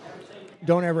racetrack,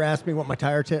 don't ever ask me what my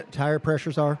tire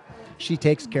pressures are. She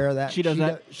takes care of that. She does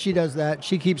that? She does that.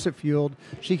 She keeps it fueled.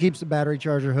 She keeps the battery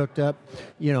charger hooked up.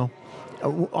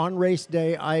 On race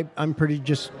day, I'm pretty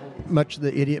just much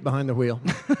the idiot behind the wheel.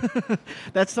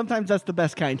 That's the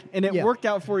best kind, and it worked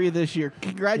out for you this year.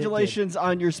 Congratulations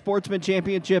on your Sportsman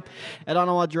Championship at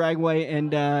Onawa Dragway,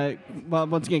 and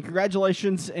once again,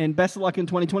 congratulations and best of luck in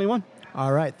 2021.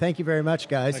 All right, thank you very much,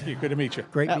 guys. Thank you. Good to meet you.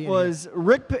 Great. That was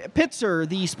Rick Pitzer,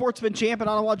 the Sportsman champ at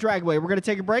Onawa Dragway. We're going to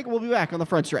take a break. We'll be back on the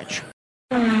front stretch.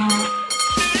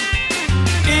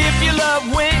 If you love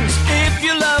wings, if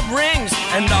you love rings,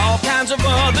 and all kinds of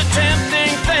other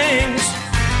tempting things,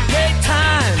 great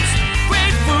times,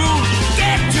 great food,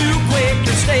 get to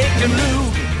Quaker Steak and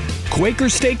Lube. Quaker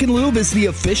Steak and Lube is the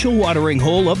official watering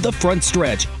hole of the front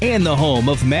stretch and the home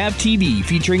of MAV TV,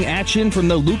 featuring action from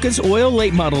the Lucas Oil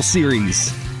Late Model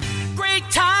Series. Great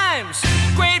times,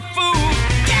 great food,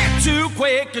 get to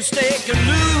Quaker Steak and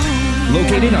Lube.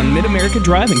 Located on Mid-America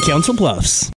Drive in Council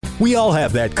Bluffs. We all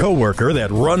have that coworker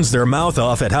that runs their mouth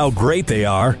off at how great they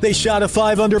are. They shot a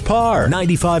 5 under par,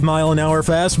 95-mile-an-hour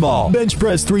fastball, bench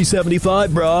press 375,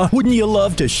 brah. Wouldn't you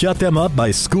love to shut them up by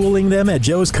schooling them at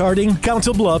Joe's Karting?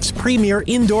 Council Bluffs' premier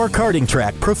indoor karting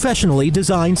track, professionally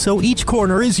designed so each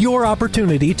corner is your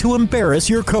opportunity to embarrass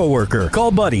your coworker.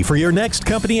 Call Buddy for your next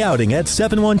company outing at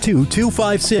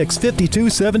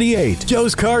 712-256-5278.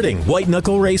 Joe's Karting, white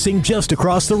knuckle racing just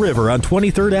across the river on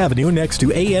 23rd Avenue next to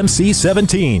AMC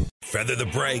 17. Feather the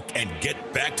brake and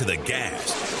get back to the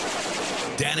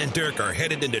gas. Dan and Dirk are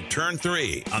headed into turn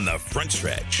 3 on the front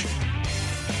stretch.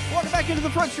 Welcome back into the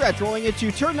front stretch, rolling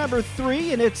into turn number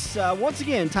 3, and it's once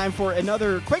again time for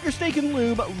another Quaker Steak and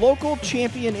Lube local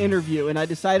champion interview. And I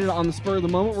decided on the spur of the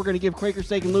moment we're going to give Quaker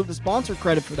Steak and Lube the sponsor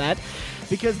credit for that,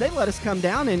 because they let us come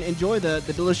down and enjoy the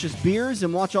delicious beers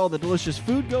and watch all the delicious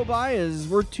food go by as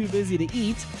we're too busy to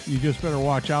eat. You just better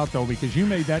watch out, though, because you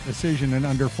made that decision in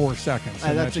under 4 seconds.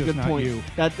 And that's a good point.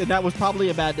 That was probably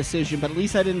a bad decision, but at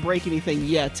least I didn't break anything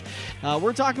yet.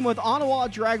 We're talking with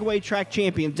Onawa Dragway track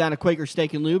champions down at Quaker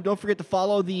Steak and Lube. Don't forget to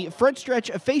follow the Front Stretch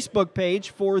Facebook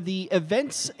page for the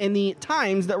events and the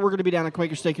times that we're going to be down at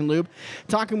Quaker Steak and Lube,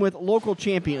 talking with local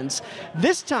champions.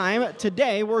 This time,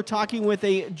 today, we're talking with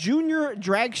a junior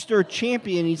dragster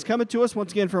champion. He's coming to us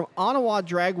once again from Onawa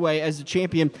Dragway as the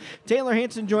champion. Taylor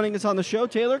Hansen joining us on the show.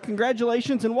 Taylor,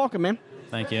 congratulations and welcome, man.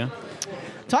 Thank you.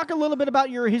 Talk a little bit about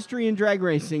your history in drag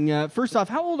racing. First off,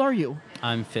 how old are you?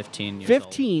 I'm 15 years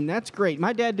 15, that's great.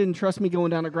 My dad didn't trust me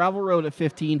going down a gravel road at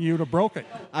 15. You'd have broke it.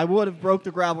 I would have broke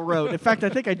the gravel road. In fact, I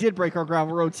think I did break our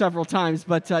gravel road several times,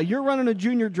 but you're running a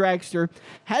junior dragster.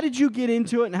 How did you get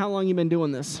into it, and how long you been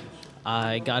doing this?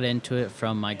 I got into it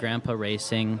from my grandpa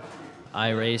racing. I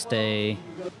raced a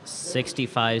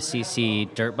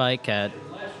 65cc dirt bike at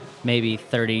maybe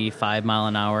 35 mile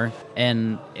an hour,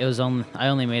 and I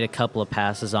only made a couple of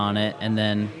passes on it, and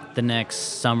then the next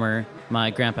summer My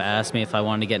grandpa asked me if I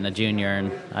wanted to get in a junior,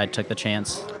 and I took the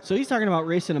chance. So he's talking about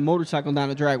racing a motorcycle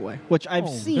down a dragway, which I've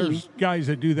seen. There's guys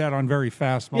that do that on very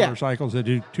fast motorcycles that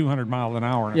do 200 miles an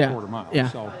hour in a quarter mile. Yeah.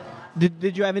 So.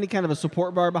 Did you have any kind of a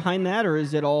support bar behind that, or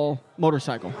is it all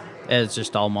motorcycle? It's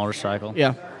just all motorcycle.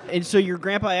 Yeah. And so your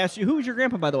grandpa asked you, who was your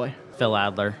grandpa, by the way? Phil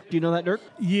Adler. Do you know that, Dirk?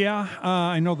 Yeah,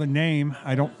 I know the name.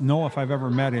 I don't know if I've ever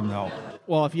met him, though.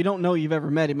 Well, if you don't know you've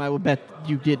ever met him, I would bet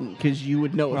you didn't, because you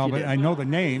would know Well, if you but did. I know the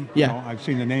name. Yeah. You know, I've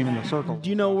seen the name in the circle. Do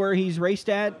you know where he's raced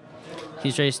at?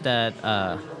 He's raced at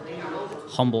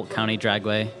Humboldt County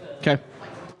Dragway. Okay.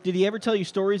 Did he ever tell you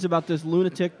stories about this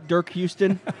lunatic, Dirk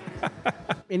Houston?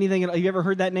 Anything? Have you ever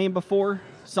heard that name before?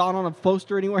 Saw it on a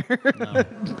poster anywhere? No.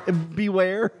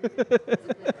 Beware.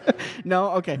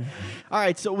 No? Okay. All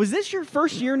right. So was this your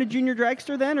first year in a junior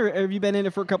dragster then, or have you been in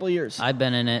it for a couple of years? I've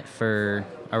been in it for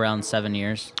around 7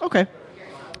 years. Okay.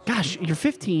 Gosh, you're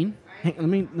 15. Hang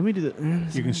on, let me do the.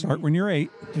 You can start when you're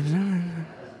 8.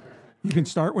 You can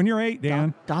start when you're 8,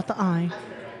 Dan. Dot the I.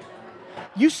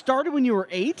 You started when you were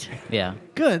 8? Yeah.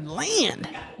 Good land.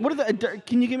 What are the?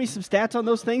 Can you give me some stats on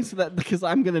those things, because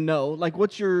I'm gonna know? Like,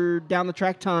 what's your down the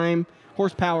track time,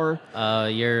 horsepower?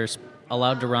 You're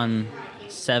allowed to run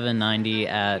 790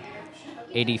 at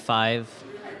 85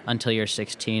 until you're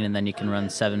 16, and then you can run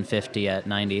 750 at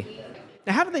 90.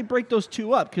 Now, how do they break those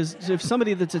two up? Because if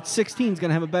somebody that's at 16 is going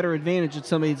to have a better advantage than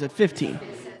somebody that's at 15.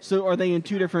 So are they in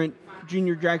two different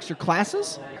junior dragster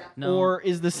classes? No. Or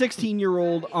is the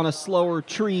 16-year-old on a slower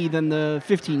tree than the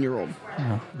 15-year-old?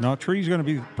 No, tree's going to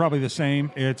be probably the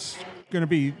same. It's going to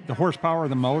be the horsepower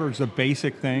of the motor is the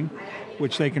basic thing,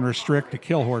 which they can restrict to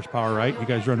kill horsepower, right? You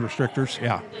guys run restrictors?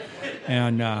 Yeah.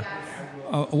 And I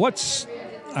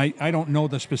don't know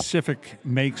the specific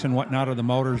makes and whatnot of the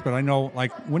motors, but I know,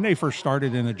 like, when they first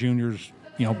started in the juniors,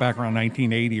 back around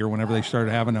 1980 or whenever they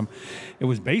started having them, it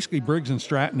was basically Briggs and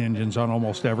Stratton engines on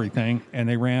almost everything, and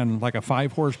they ran like a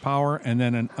 5 horsepower and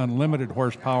then an unlimited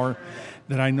horsepower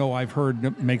that I know I've heard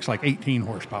that makes like 18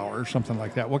 horsepower or something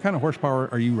like that. What kind of horsepower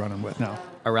are you running with now?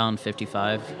 Around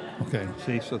 55. Okay,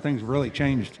 see, so things really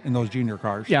changed in those junior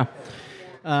cars. Yeah.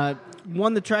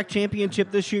 Won the track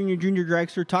championship this year in your junior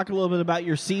dragster. Talk a little bit about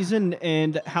your season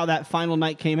and how that final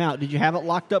night came out. Did you have it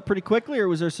locked up pretty quickly, or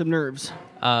was there some nerves?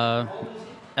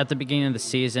 At the beginning of the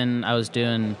season, I was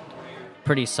doing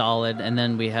pretty solid, and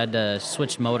then we had to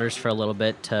switch motors for a little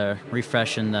bit to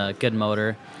refreshen the good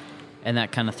motor, and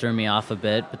that kind of threw me off a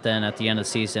bit. But then at the end of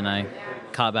the season, I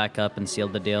caught back up and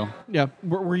sealed the deal. Yeah.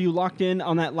 Were you locked in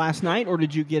on that last night, or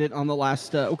did you get it on the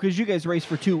last? Because you guys raced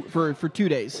for 2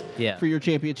 days. Yeah. For your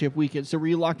championship weekend. So were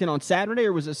you locked in on Saturday,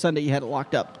 or was it Sunday you had it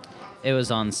locked up? It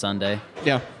was on Sunday.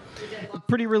 Yeah.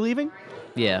 Pretty relieving.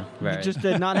 Yeah, right. Just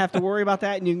to not have to worry about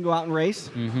that, and you can go out and race.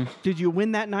 Mm-hmm. Did you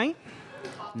win that night?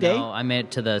 Day? No, I made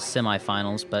it to the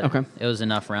semifinals, but It was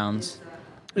enough rounds.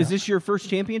 Is this your first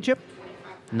championship?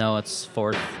 No, it's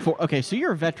fourth. Okay, so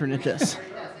you're a veteran at this.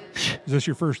 Is this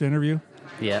your first interview?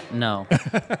 Yeah, no.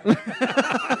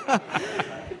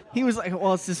 He was like,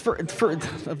 well, it's his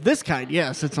first of this kind.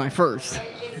 Yes, it's my first.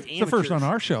 It's the first on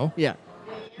our show. Yeah,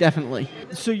 definitely.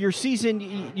 So your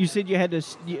season, you said you had to,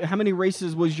 how many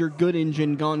races was your good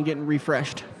engine gone getting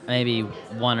refreshed? Maybe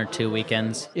 1 or 2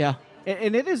 weekends. Yeah.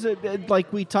 And it is,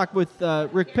 like we talked with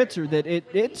Rick Pitzer, that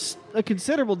it's a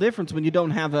considerable difference when you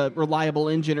don't have a reliable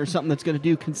engine or something that's going to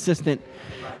do consistent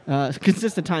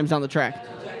times on the track.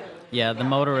 Yeah, the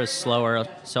motor was slower,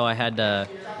 so I had to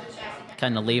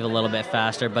kind of leave a little bit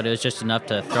faster, but it was just enough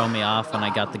to throw me off when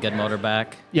I got the good motor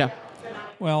back. Yeah.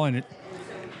 Well, and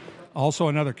also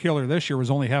another killer this year was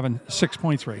only having 6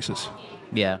 points races.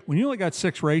 Yeah. When you only got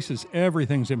 6 races,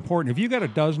 everything's important. If you got a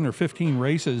dozen or 15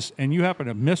 races and you happen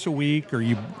to miss a week or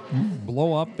you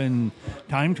blow up in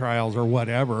time trials or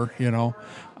whatever,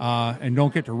 and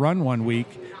don't get to run 1 week,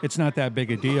 it's not that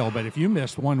big a deal. But if you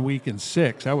missed 1 week in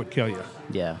 6, that would kill you.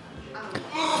 Yeah.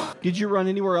 Did you run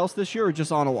anywhere else this year or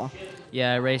just Onawa?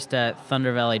 Yeah, I raced at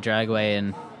Thunder Valley Dragway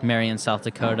in Marion, South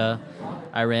Dakota.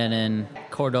 I ran in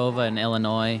Cordova in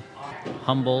Illinois,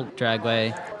 Humboldt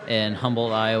Dragway in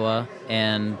Humboldt, Iowa,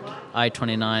 and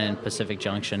I-29 in Pacific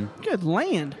Junction. Good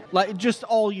land. Like just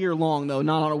all year long, though,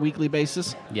 not on a weekly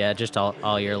basis? Yeah, just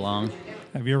all year long.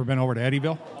 Have you ever been over to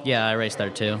Eddyville? Yeah, I raced there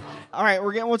too. All right,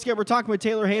 once again, we're talking with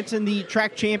Taylor Hansen, the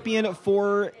track champion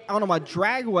for Onawa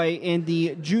Dragway and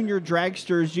the junior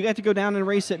dragsters. You got to go down and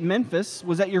race at Memphis.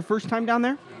 Was that your first time down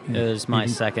there? It was my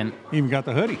second. Even got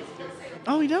the hoodie.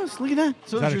 Oh, he does. Look at that.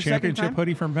 So is that your a championship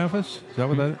hoodie from Memphis? Is that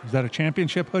what that is? Is that a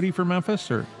championship hoodie for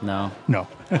Memphis or no? No.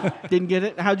 Didn't get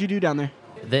it. How'd you do down there?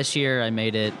 This year, I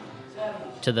made it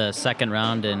to the second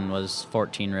round and was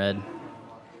 14 red.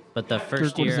 But the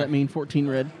first Dirk, what year, does that mean? 14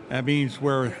 red. That means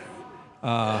where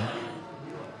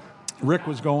Rick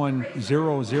was going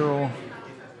 0-0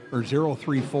 or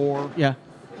 0-3-4. Yeah.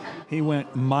 He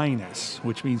went minus,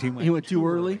 which means he went too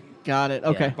early. Got it.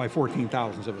 Okay. by 14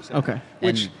 thousandths of a second. Okay.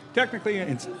 Which technically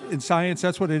in science,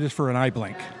 that's what it is for an eye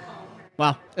blink.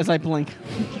 Wow, as I blink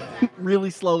really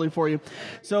slowly for you.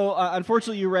 So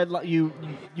unfortunately, you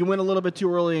went a little bit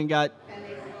too early and got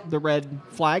the red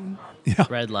flag. Yeah.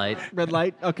 Red light. Red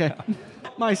light. Okay,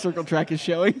 my circle track is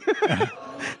showing.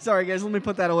 Sorry, guys. Let me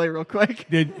put that away real quick.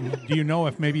 Do you know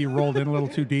if maybe you rolled in a little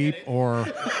too deep or?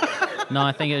 No,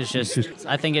 I think it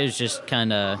was just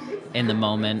kind of in the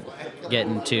moment,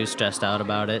 getting too stressed out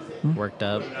about it, worked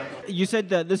up. You said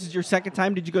that this is your second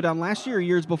time. Did you go down last year or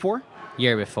years before?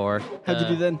 Year before. How'd you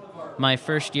do then? My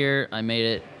first year, I made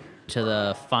it to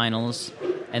the finals,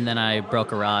 and then I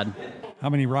broke a rod. How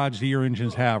many rods do your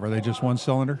engines have? Are they just one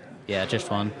cylinder? Yeah, just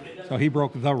one. So he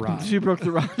broke the rod. You broke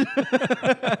the rod.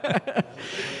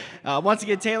 Once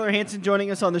again, Taylor Hansen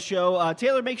joining us on the show.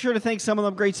 Taylor, make sure to thank some of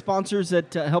them great sponsors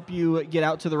that help you get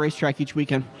out to the racetrack each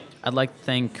weekend. I'd like to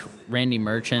thank Randy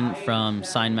Merchant from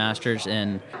Sign Masters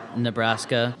in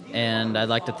Nebraska, and I'd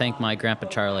like to thank my grandpa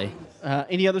Charlie.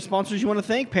 Any other sponsors you want to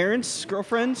thank? Parents,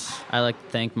 girlfriends? I'd like to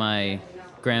thank my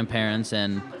grandparents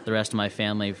and the rest of my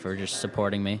family for just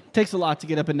supporting me. Takes a lot to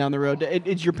get up and down the road.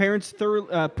 Is your parents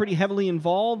pretty heavily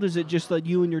involved? Is it just a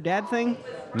you and your dad thing?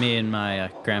 Me and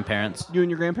my grandparents. You and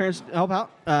your grandparents help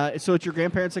out? So it's your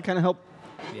grandparents that kind of help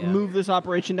move this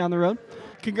operation down the road?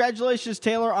 Congratulations,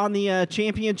 Taylor, on the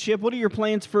championship. What are your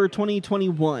plans for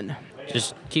 2021?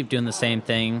 Just keep doing the same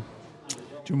thing.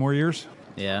 2 more years?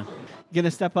 Yeah. Going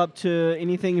to step up to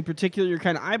anything in particular you're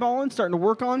kind of eyeballing, starting to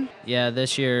work on? Yeah,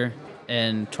 this year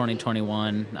in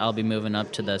 2021, I'll be moving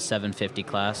up to the 750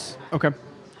 class. Okay.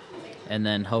 And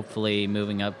then hopefully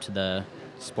moving up to the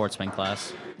Sportsman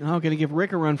class. I'm going to give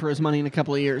Rick a run for his money in a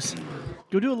couple of years.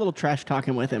 Go do a little trash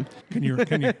talking with him. Can you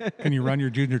run your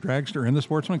junior dragster in the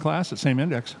Sportsman class at same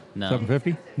index? No.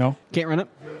 750? No? Can't run it?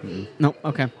 Mm-hmm. No.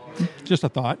 Okay. Just a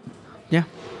thought. Yeah.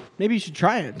 Maybe you should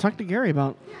try it. Talk to Gary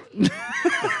about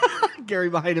Gary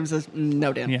behind him says,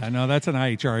 no, Dan. Yeah, no, that's an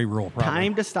IHRA rule problem.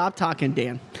 Time to stop talking,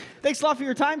 Dan. Thanks a lot for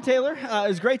your time, Taylor. It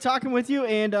was great talking with you,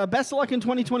 and best of luck in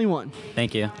 2021.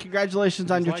 Thank you.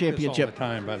 Congratulations on your championship. All the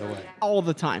time, by the way. All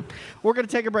the time. We're going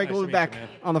to take a break. Nice We'll be back you,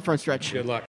 on the front stretch. Good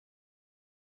luck.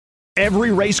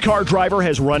 Every race car driver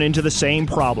has run into the same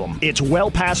problem. It's well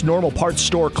past normal parts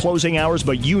store closing hours,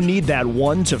 but you need that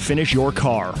one to finish your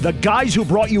car. The guys who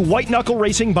brought you White Knuckle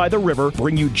Racing by the River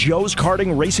bring you Joe's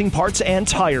Karting Racing Parts and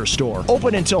Tire Store.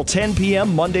 Open until 10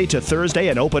 p.m. Monday to Thursday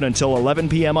and open until 11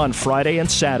 p.m. on Friday and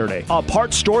Saturday. A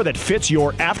parts store that fits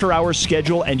your after-hours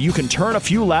schedule, and you can turn a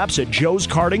few laps at Joe's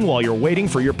Karting while you're waiting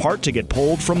for your part to get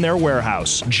pulled from their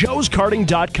warehouse.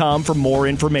 joeskarting.com for more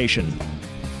information.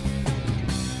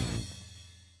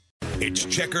 It's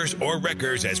checkers or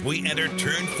wreckers as we enter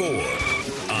turn 4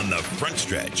 on the front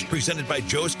stretch, presented by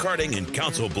Joe's Karting in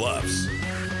Council Bluffs.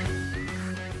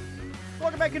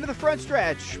 Welcome back into the front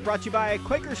stretch, brought to you by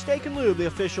Quaker Steak and Lube, the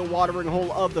official watering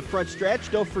hole of the front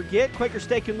stretch. Don't forget, Quaker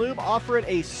Steak and Lube offering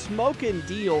a smoking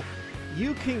deal.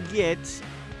 You can get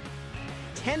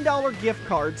 $10 gift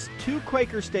cards to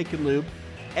Quaker Steak and Lube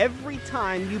every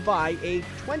time you buy a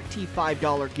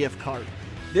 $25 gift card.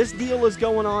 This deal is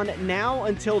going on now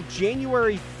until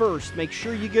January 1st. Make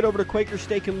sure you get over to Quaker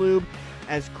Steak and Lube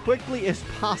as quickly as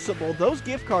possible. Those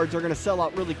gift cards are going to sell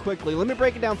out really quickly. Let me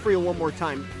break it down for you one more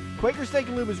time. Quaker Steak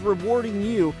and Lube is rewarding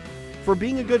you for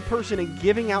being a good person and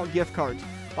giving out gift cards.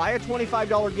 Buy a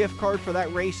 $25 gift card for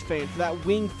that race fan, for that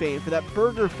wing fan, for that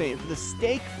burger fan, for the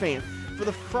steak fan, for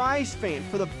the fries fan,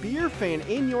 for the beer fan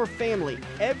in your family.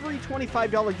 Every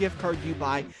 $25 gift card you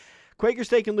buy, Quaker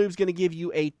Steak and Lube is going to give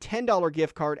you a $10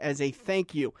 gift card as a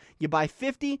thank you. You buy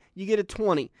 50, you get a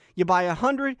 20. You buy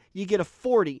 100, you get a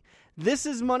 40. This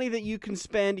is money that you can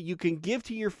spend, you can give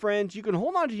to your friends, you can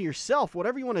hold on to yourself,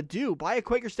 whatever you want to do. Buy a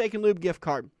Quaker Steak and Lube gift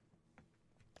card.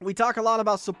 We talk a lot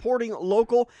about supporting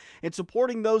local and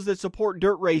supporting those that support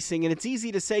dirt racing, and it's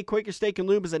easy to say Quaker Steak and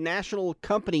Lube is a national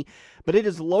company, but it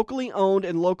is locally owned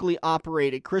and locally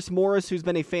operated. Chris Morris, who's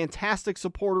been a fantastic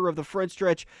supporter of the front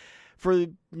stretch for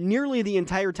nearly the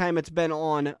entire time it's been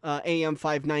on AM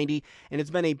 590, and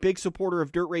it's been a big supporter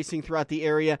of dirt racing throughout the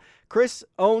area. Chris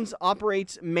owns,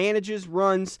 operates, manages,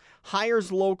 runs,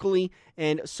 hires locally,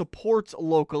 and supports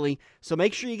locally. So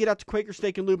make sure you get out to Quaker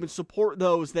Steak and Lube and support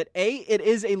those that, A, it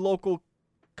is a local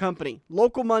company.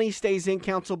 Local money stays in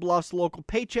Council Bluffs. Local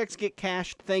paychecks get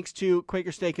cashed thanks to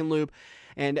Quaker Steak and Lube.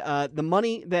 And the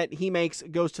money that he makes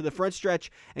goes to the front stretch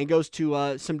and goes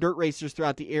to some dirt racers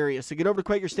throughout the area. So get over to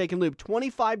Quaker Steak and Lube.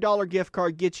 $25 gift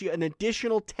card gets you an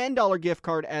additional $10 gift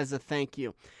card as a thank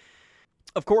you.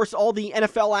 Of course, all the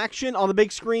NFL action on the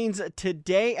big screens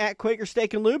today at Quaker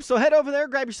Steak and Lube. So head over there,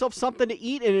 grab yourself something to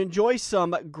eat, and enjoy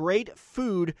some great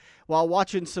food while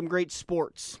watching some great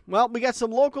sports. Well, we got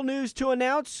some local news to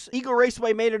announce. Eagle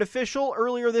Raceway made it official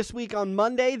earlier this week on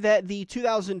Monday that the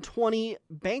 2020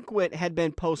 banquet had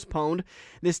been postponed.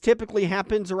 This typically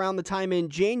happens around the time in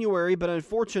January, but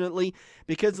unfortunately,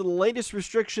 because of the latest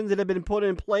restrictions that have been put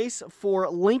in place for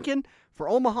Lincoln, for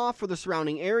Omaha, for the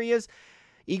surrounding areas,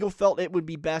 Eagle felt it would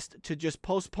be best to just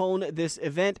postpone this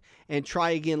event and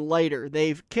try again later.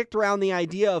 They've kicked around the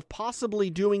idea of possibly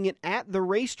doing it at the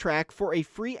racetrack for a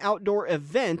free outdoor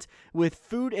event with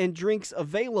food and drinks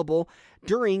available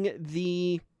during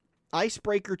the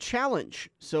Icebreaker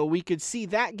Challenge. So we could see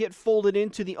that get folded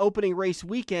into the opening race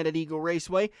weekend at Eagle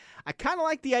Raceway. I kind of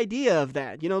like the idea of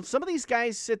that. You know, some of these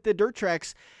guys at the dirt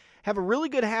tracks have a really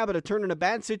good habit of turning a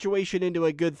bad situation into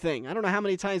a good thing. I don't know how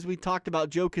many times we talked about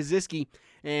Joe Koziski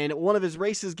and one of his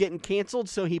races getting canceled,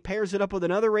 so he pairs it up with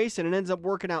another race, and it ends up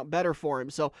working out better for him.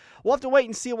 So we'll have to wait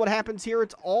and see what happens here.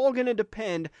 It's all going to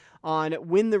depend on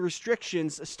when the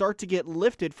restrictions start to get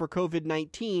lifted for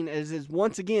COVID-19, as is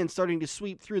once again starting to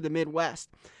sweep through the Midwest.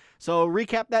 So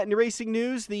recap that in the racing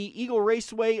news. The Eagle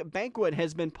Raceway banquet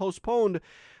has been postponed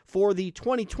for the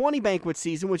 2020 banquet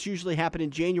season, which usually happened in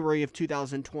January of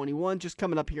 2021, just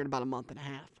coming up here in about a month and a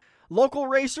half. Local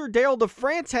racer Daryl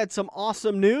DeFrance had some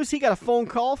awesome news. He got a phone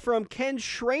call from Ken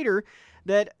Schrader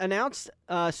that announced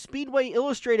Speedway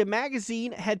Illustrated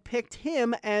magazine had picked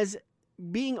him as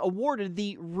being awarded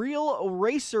the Real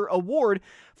Racer Award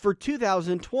for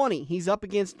 2020. He's up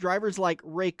against drivers like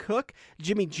Ray Cook,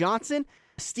 Jimmy Johnson,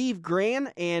 Steve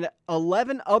Gran, and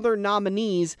 11 other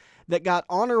nominees that got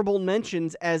honorable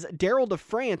mentions as Daryl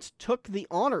DeFrance took the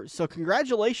honors. So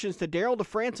congratulations to Daryl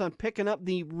DeFrance on picking up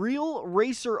the Real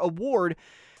Racer Award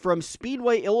from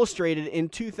Speedway Illustrated in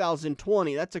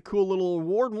 2020. That's a cool little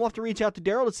award, and we'll have to reach out to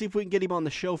Daryl to see if we can get him on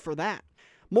the show for that.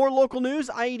 More local news,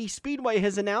 I-80 Speedway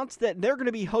has announced that they're going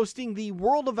to be hosting the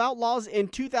World of Outlaws in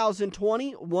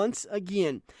 2020 once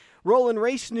again. Roland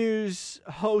Race News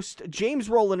host James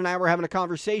Rowland and I were having a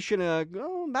conversation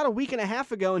about a week and a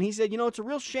half ago, and he said, it's a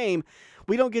real shame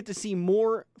we don't get to see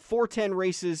more 410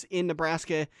 races in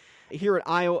Nebraska here at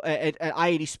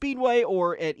I-80 Speedway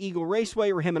or at Eagle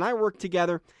Raceway, where him and I work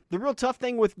together. The real tough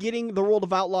thing with getting the World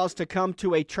of Outlaws to come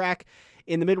to a track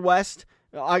in the Midwest,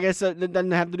 I guess it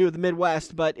doesn't have to do with the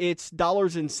Midwest, but it's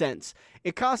dollars and cents.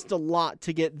 It costs a lot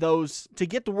to get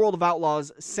the World of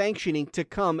Outlaws sanctioning to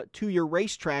come to your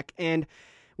racetrack, and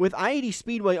with I-80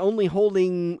 Speedway only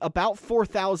holding about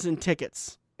 4,000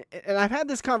 tickets, and I've had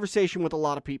this conversation with a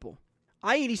lot of people,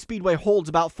 I-80 Speedway holds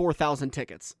about 4,000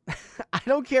 tickets. I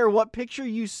don't care what picture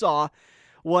you saw,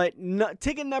 what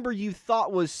ticket number you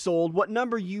thought was sold, what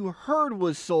number you heard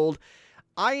was sold,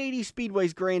 I-80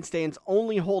 Speedway's grandstands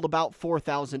only hold about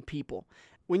 4,000 people.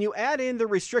 When you add in the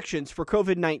restrictions for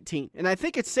COVID-19, and I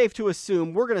think it's safe to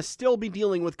assume we're going to still be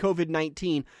dealing with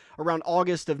COVID-19 around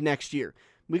August of next year.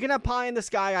 We can have pie in the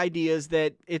sky ideas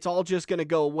that it's all just going to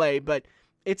go away, but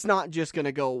it's not just going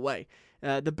to go away.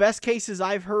 The best cases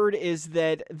I've heard is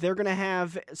that they're going to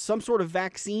have some sort of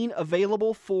vaccine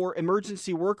available for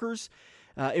emergency workers,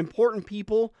 important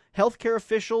people, healthcare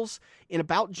officials in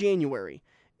about January.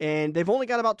 And they've only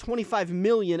got about 25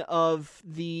 million of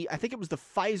I think it was the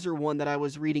Pfizer one that I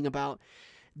was reading about,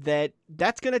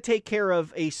 that's going to take care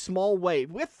of a small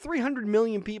wave. We have 300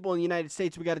 million people in the United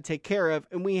States we got to take care of,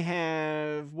 and we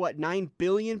have, 9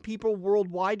 billion people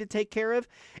worldwide to take care of?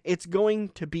 It's going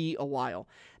to be a while.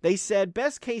 They said,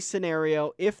 best case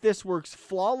scenario, if this works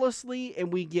flawlessly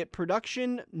and we get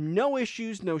production, no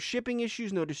issues, no shipping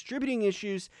issues, no distributing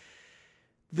issues,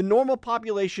 the normal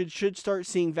population should start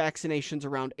seeing vaccinations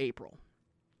around April.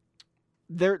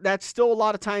 That's still a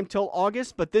lot of time till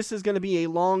August, but this is going to be a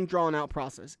long, drawn-out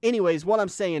process. Anyways, what I'm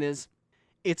saying is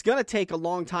it's going to take a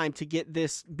long time to get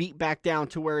this beat back down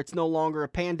to where it's no longer a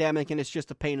pandemic and it's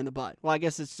just a pain in the butt. Well, I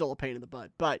guess it's still a pain in the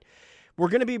butt, but we're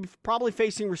going to be probably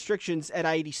facing restrictions at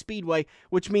I-80 Speedway,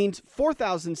 which means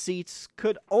 4,000 seats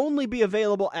could only be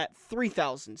available at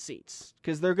 3,000 seats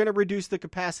because they're going to reduce the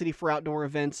capacity for outdoor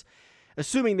events,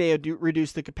 assuming they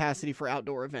reduce the capacity for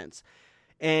outdoor events.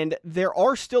 And there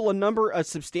are still a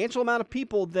substantial amount of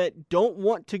people that don't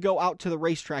want to go out to the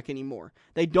racetrack anymore.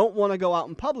 They don't want to go out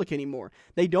in public anymore.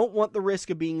 They don't want the risk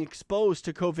of being exposed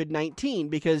to COVID-19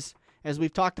 because, as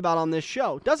we've talked about on this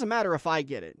show, it doesn't matter if I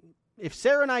get it. If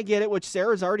Sarah and I get it, which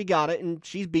Sarah's already got it and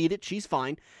she's beat it, she's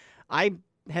fine. I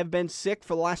have been sick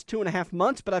for the last 2.5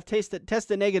 months, but I've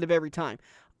tested negative every time.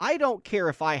 I don't care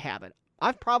if I have it.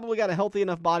 I've probably got a healthy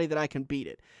enough body that I can beat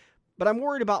it. But I'm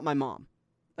worried about my mom.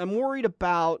 I'm worried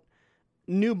about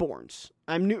newborns.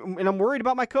 I'm worried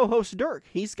about my co-host Dirk.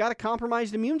 He's got a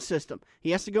compromised immune system.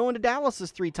 He has to go into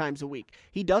dialysis 3 times a week.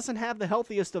 He doesn't have the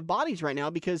healthiest of bodies right now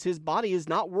because his body is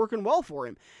not working well for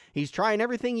him. He's trying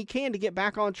everything he can to get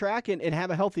back on track and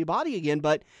have a healthy body again,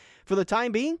 but for the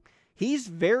time being, he's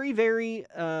very, very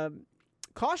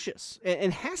cautious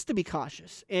and has to be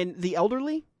cautious. And the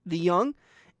elderly, the young,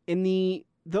 and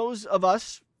those of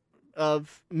us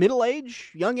of middle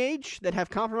age, young age that have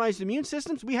compromised immune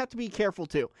systems, we have to be careful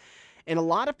too. And a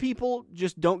lot of people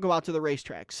just don't go out to the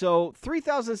racetrack. So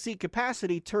 3,000 seat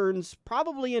capacity turns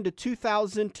probably into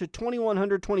 2,000 to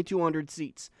 2,100, 2,200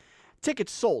 seats.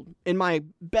 Tickets sold, in my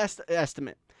best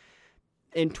estimate.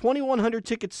 And 2,100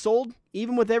 tickets sold,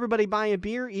 even with everybody buying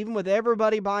beer, even with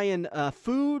everybody buying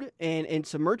food and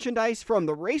some merchandise from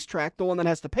the racetrack, the one that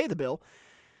has to pay the bill,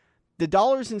 the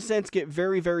dollars and cents get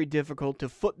very, very difficult to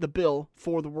foot the bill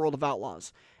for the World of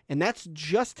Outlaws. And that's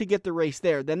just to get the race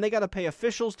there. Then they got to pay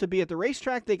officials to be at the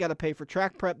racetrack. They got to pay for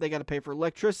track prep. They got to pay for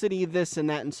electricity, this and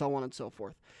that, and so on and so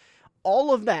forth.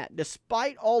 All of that,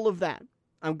 despite all of that,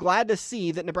 I'm glad to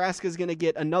see that Nebraska is going to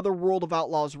get another World of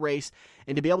Outlaws race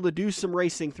and to be able to do some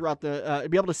racing throughout be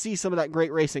able to see some of that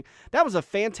great racing. That was a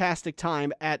fantastic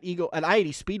time at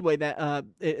I-80 Speedway that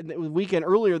weekend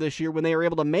earlier this year when they were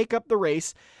able to make up the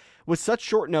race with such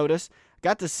short notice.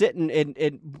 Got to sit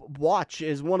and watch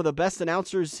as one of the best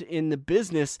announcers in the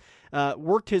business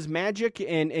worked his magic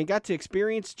and got to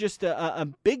experience just a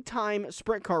big-time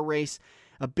sprint car race,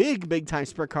 a big-time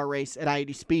sprint car race at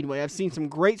I-80 Speedway. I've seen some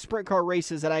great sprint car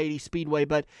races at I-80 Speedway,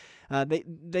 but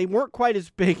they weren't quite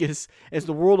as big as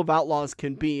the World of Outlaws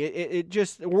can be.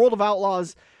 The World of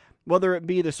Outlaws, whether it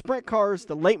be the sprint cars,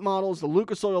 the late models, the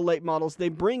Lucas Oil late models, they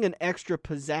bring an extra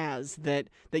pizzazz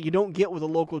that you don't get with a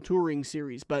local touring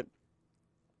series, but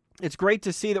it's great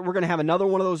to see that we're going to have another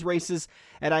one of those races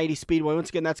at I-80 Speedway. Once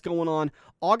again, that's going on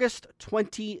August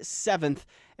 27th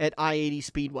at I-80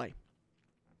 Speedway.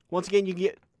 Once again, you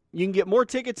can get more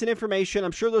tickets and information.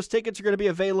 I'm sure those tickets are going to be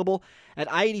available at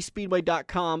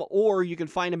i80speedway.com, or you can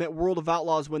find them at World of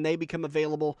Outlaws when they become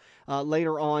available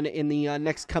later on in the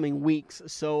next coming weeks.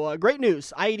 So great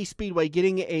news. I-80 Speedway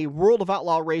getting a World of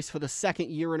Outlaw race for the second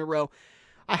year in a row.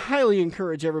 I highly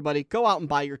encourage everybody, go out and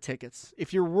buy your tickets.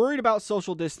 If you're worried about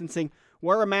social distancing,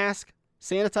 wear a mask,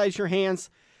 sanitize your hands,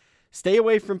 stay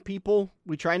away from people.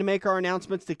 We try to make our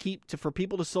announcements for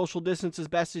people to social distance as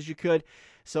best as you could.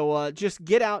 So just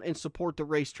get out and support the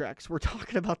racetracks. We're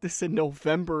talking about this in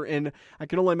November, and I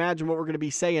can only imagine what we're going to be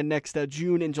saying next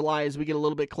June and July as we get a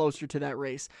little bit closer to that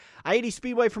race. I-80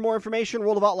 Speedway for more information,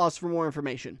 World of Outlaws for more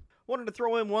information. Wanted to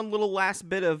throw in one little last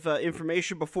bit of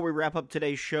information before we wrap up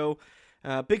today's show.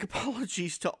 Big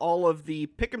apologies to all of the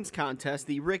Pick'ems contest,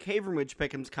 the Rick Havenridge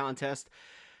Pick'ems contest,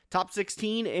 top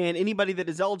 16, and anybody that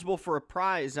is eligible for a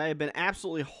prize. I have been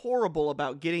absolutely horrible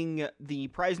about getting the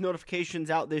prize notifications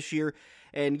out this year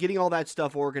and getting all that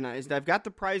stuff organized. I've got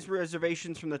the prize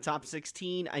reservations from the top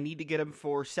 16. I need to get them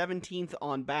for 17th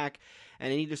on back,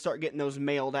 and I need to start getting those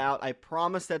mailed out. I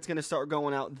promise that's going to start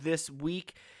going out this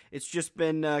week. It's just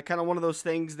been kind of one of those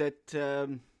things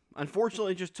that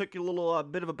unfortunately just took a little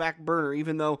bit of a back burner,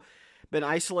 even though been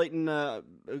isolating,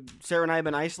 Sarah and I have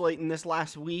been isolating this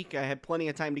last week. I had plenty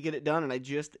of time to get it done, and I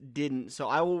just didn't. So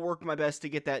I will work my best to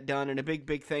get that done, and a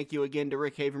big thank you again to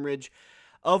Rick Havenridge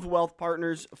of Wealth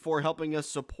Partners for helping us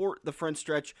support the front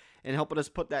stretch and helping us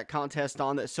put that contest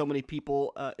on that so many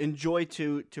people enjoy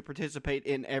to participate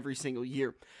in every single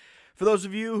year. For those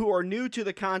of you who are new to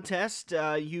the contest,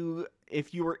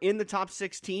 if you were in the top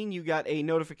 16, you got a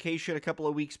notification a couple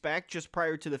of weeks back just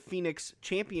prior to the Phoenix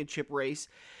Championship race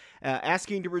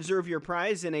asking to reserve your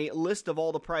prize and a list of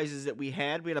all the prizes that we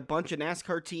had. We had a bunch of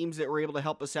NASCAR teams that were able to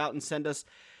help us out and send us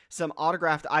some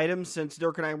autographed items since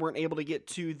Dirk and I weren't able to get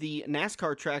to the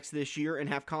NASCAR tracks this year and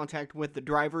have contact with the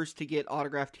drivers to get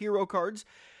autographed hero cards.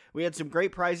 We had some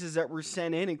great prizes that were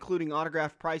sent in, including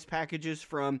autographed prize packages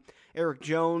from Eric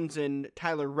Jones and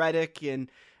Tyler Reddick, and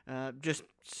just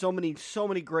so many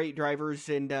great drivers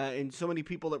and so many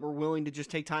people that were willing to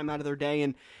just take time out of their day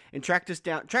and track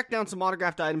down some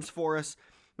autographed items for us.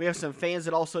 We have some fans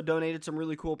that also donated some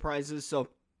really cool prizes, so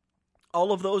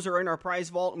all of those are in our prize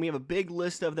vault, and we have a big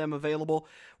list of them available.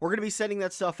 We're going to be sending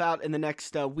that stuff out in the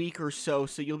next week or so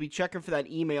you'll be checking for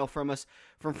that email from us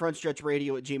from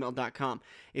frontstretchradio@gmail.com.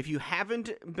 If you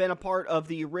haven't been a part of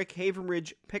the Rick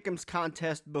Havenridge Pick'ems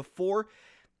contest before,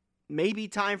 maybe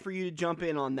time for you to jump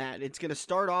in on that. It's going to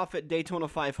start off at Daytona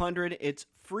 500. It's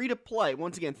free to play.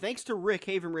 Once again, thanks to Rick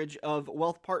Havenridge of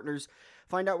Wealth Partners.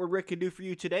 Find out what Rick can do for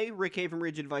you today,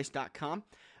 rickhavenridgeadvice.com.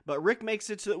 But Rick makes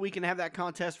it so that we can have that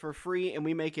contest for free, and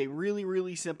we make a really,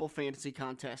 really simple fantasy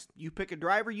contest. You pick a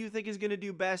driver you think is going to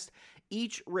do best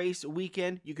each race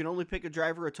weekend. You can only pick a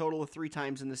driver a total of 3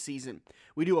 times in the season.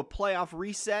 We do a playoff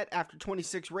reset after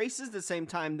 26 races, the same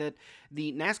time that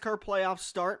the NASCAR playoffs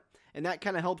start. And that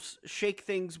kind of helps shake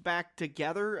things back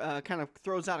together, kind of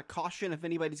throws out a caution if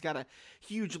anybody's got a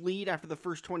huge lead after the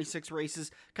first 26 races,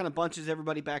 kind of bunches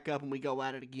everybody back up and we go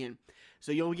at it again.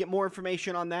 So you'll get more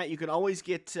information on that. You can always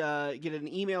get an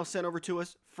email sent over to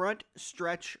us,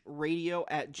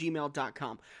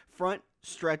 frontstretchradio@gmail.com.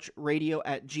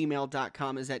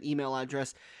 Frontstretchradio@gmail.com is that email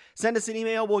address. Send us an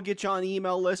email. We'll get you on the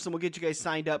email list, and we'll get you guys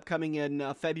signed up coming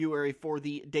in February for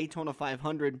the Daytona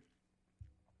 500.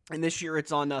 And this year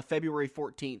it's on February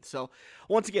 14th. So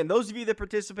once again, those of you that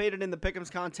participated in the Pick'ems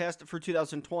contest for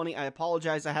 2020, I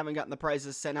apologize I haven't gotten the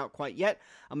prizes sent out quite yet.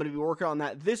 I'm going to be working on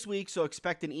that this week, so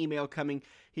expect an email coming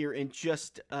here in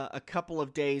just a couple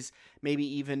of days, maybe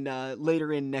even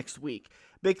later in next week.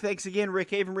 Big thanks again, Rick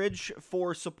Havenridge,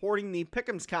 for supporting the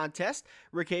Pick'ems contest.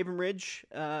 Rick Havenridge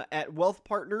at Wealth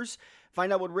Partners.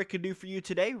 Find out what Rick could do for you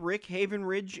today,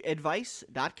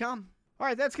 rickhavenridgeadvice.com. All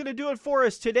right, that's going to do it for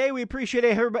us today. We appreciate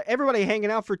everybody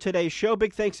hanging out for today's show.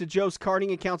 Big thanks to Joe's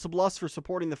Karting in Council Bluffs for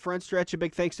supporting the Front Stretch. A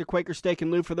big thanks to Quaker Steak and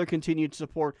Lube for their continued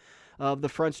support of the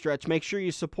Front Stretch. Make sure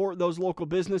you support those local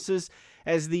businesses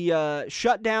as the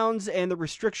shutdowns and the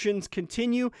restrictions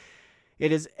continue.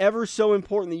 It is ever so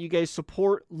important that you guys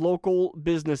support local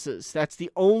businesses. That's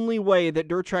the only way that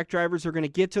dirt track drivers are going to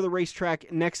get to the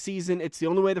racetrack next season. It's the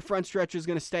only way the Front Stretch is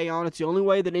going to stay on. It's the only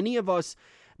way that any of us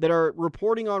that are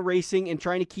reporting on racing and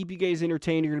trying to keep you guys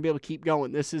entertained, you're going to be able to keep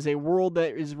going. This is a world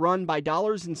that is run by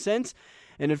dollars and cents,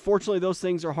 and unfortunately those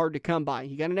things are hard to come by.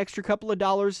 You got an extra couple of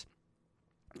dollars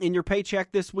in your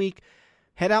paycheck this week,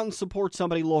 head out and support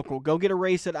somebody local. Go get a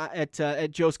race at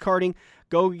Joe's Karting.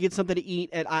 Go get something to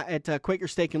eat at Quaker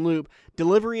Steak and Lube.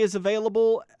 Delivery is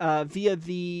available via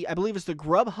I believe it's the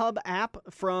Grubhub app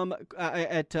from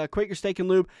at Quaker Steak and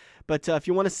Lube. But if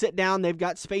you want to sit down, they've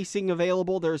got spacing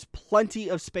available. There's plenty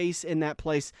of space in that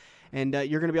place, and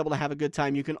you're going to be able to have a good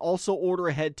time. You can also order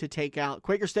ahead to take out.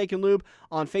 Quaker Steak and Lube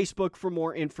on Facebook for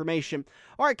more information.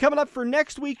 All right, coming up for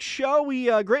next week's show, we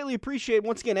greatly appreciate,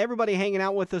 once again, everybody hanging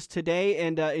out with us today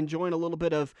and enjoying a little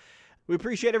bit of, we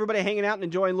appreciate everybody hanging out and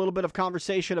enjoying a little bit of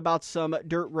conversation about some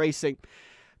dirt racing.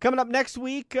 Coming up next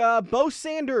week, Bo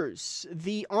Sanders,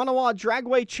 the Onawa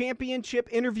Dragway Championship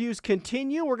interviews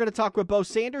continue. We're going to talk with Bo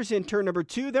Sanders in turn number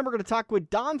 2. Then we're going to talk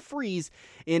with Don Freeze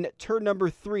in turn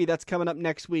number 3. That's coming up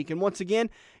next week. And once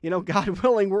again, God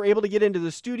willing, we're able to get into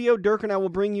the studio. Dirk and I will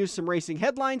bring you some racing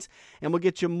headlines, and we'll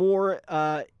get you more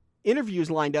interviews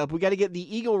lined up. We got to get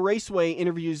the Eagle Raceway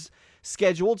interviews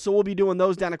scheduled, so we'll be doing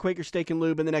those down at Quaker Steak and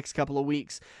Lube in the next couple of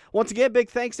weeks. Once again,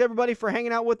 big thanks to everybody for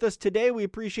hanging out with us today. We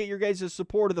appreciate your guys'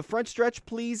 support of the Front Stretch.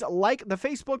 Please like the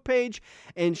Facebook page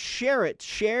and share it.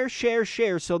 Share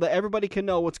so that everybody can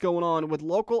know what's going on with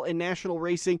local and national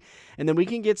racing, and then we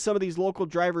can get some of these local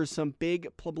drivers some big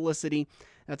publicity.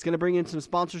 That's going to bring in some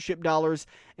sponsorship dollars,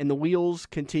 and the wheels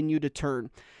continue to turn.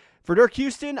 For Dirk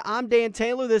Houston, I'm Dan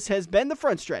Taylor. This has been the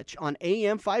Front Stretch on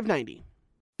AM 590.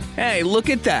 Hey, look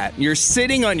at that. You're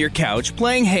sitting on your couch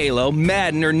playing Halo,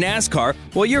 Madden, or NASCAR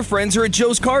while your friends are at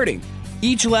Joe's Karting.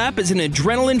 Each lap is an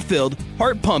adrenaline-filled,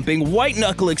 heart-pumping,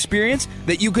 white-knuckle experience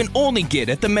that you can only get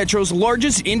at the Metro's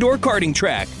largest indoor karting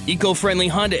track. Eco-friendly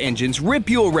Honda engines rip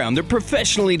you around the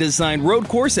professionally designed road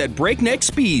course at breakneck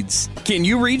speeds. Can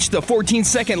you reach the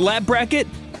 14-second lap bracket?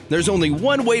 There's only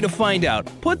one way to find out.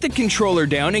 Put the controller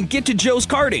down and get to Joe's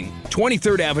Karting,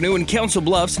 23rd Avenue in Council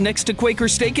Bluffs next to Quaker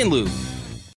Steak and Lube.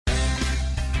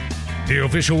 The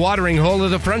official watering hole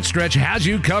of the Front Stretch has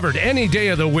you covered any day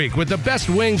of the week with the best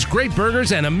wings, great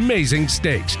burgers, and amazing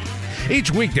steaks.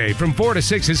 Each weekday from 4 to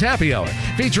 6 is happy hour,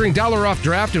 featuring $1 off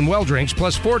draft and well drinks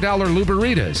plus $4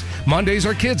 Luberitas. Mondays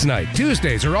are kids' night.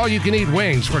 Tuesdays are all-you-can-eat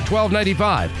wings for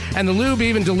 $12.95, and the lube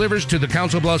even delivers to the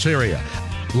Council Bluffs area.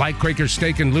 Like Quaker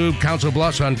Steak and Lube Council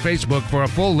Bluffs on Facebook for a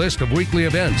full list of weekly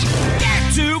events.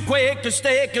 Get to Quaker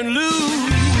Steak and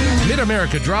Lube.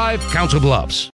 Mid-America Drive, Council Bluffs.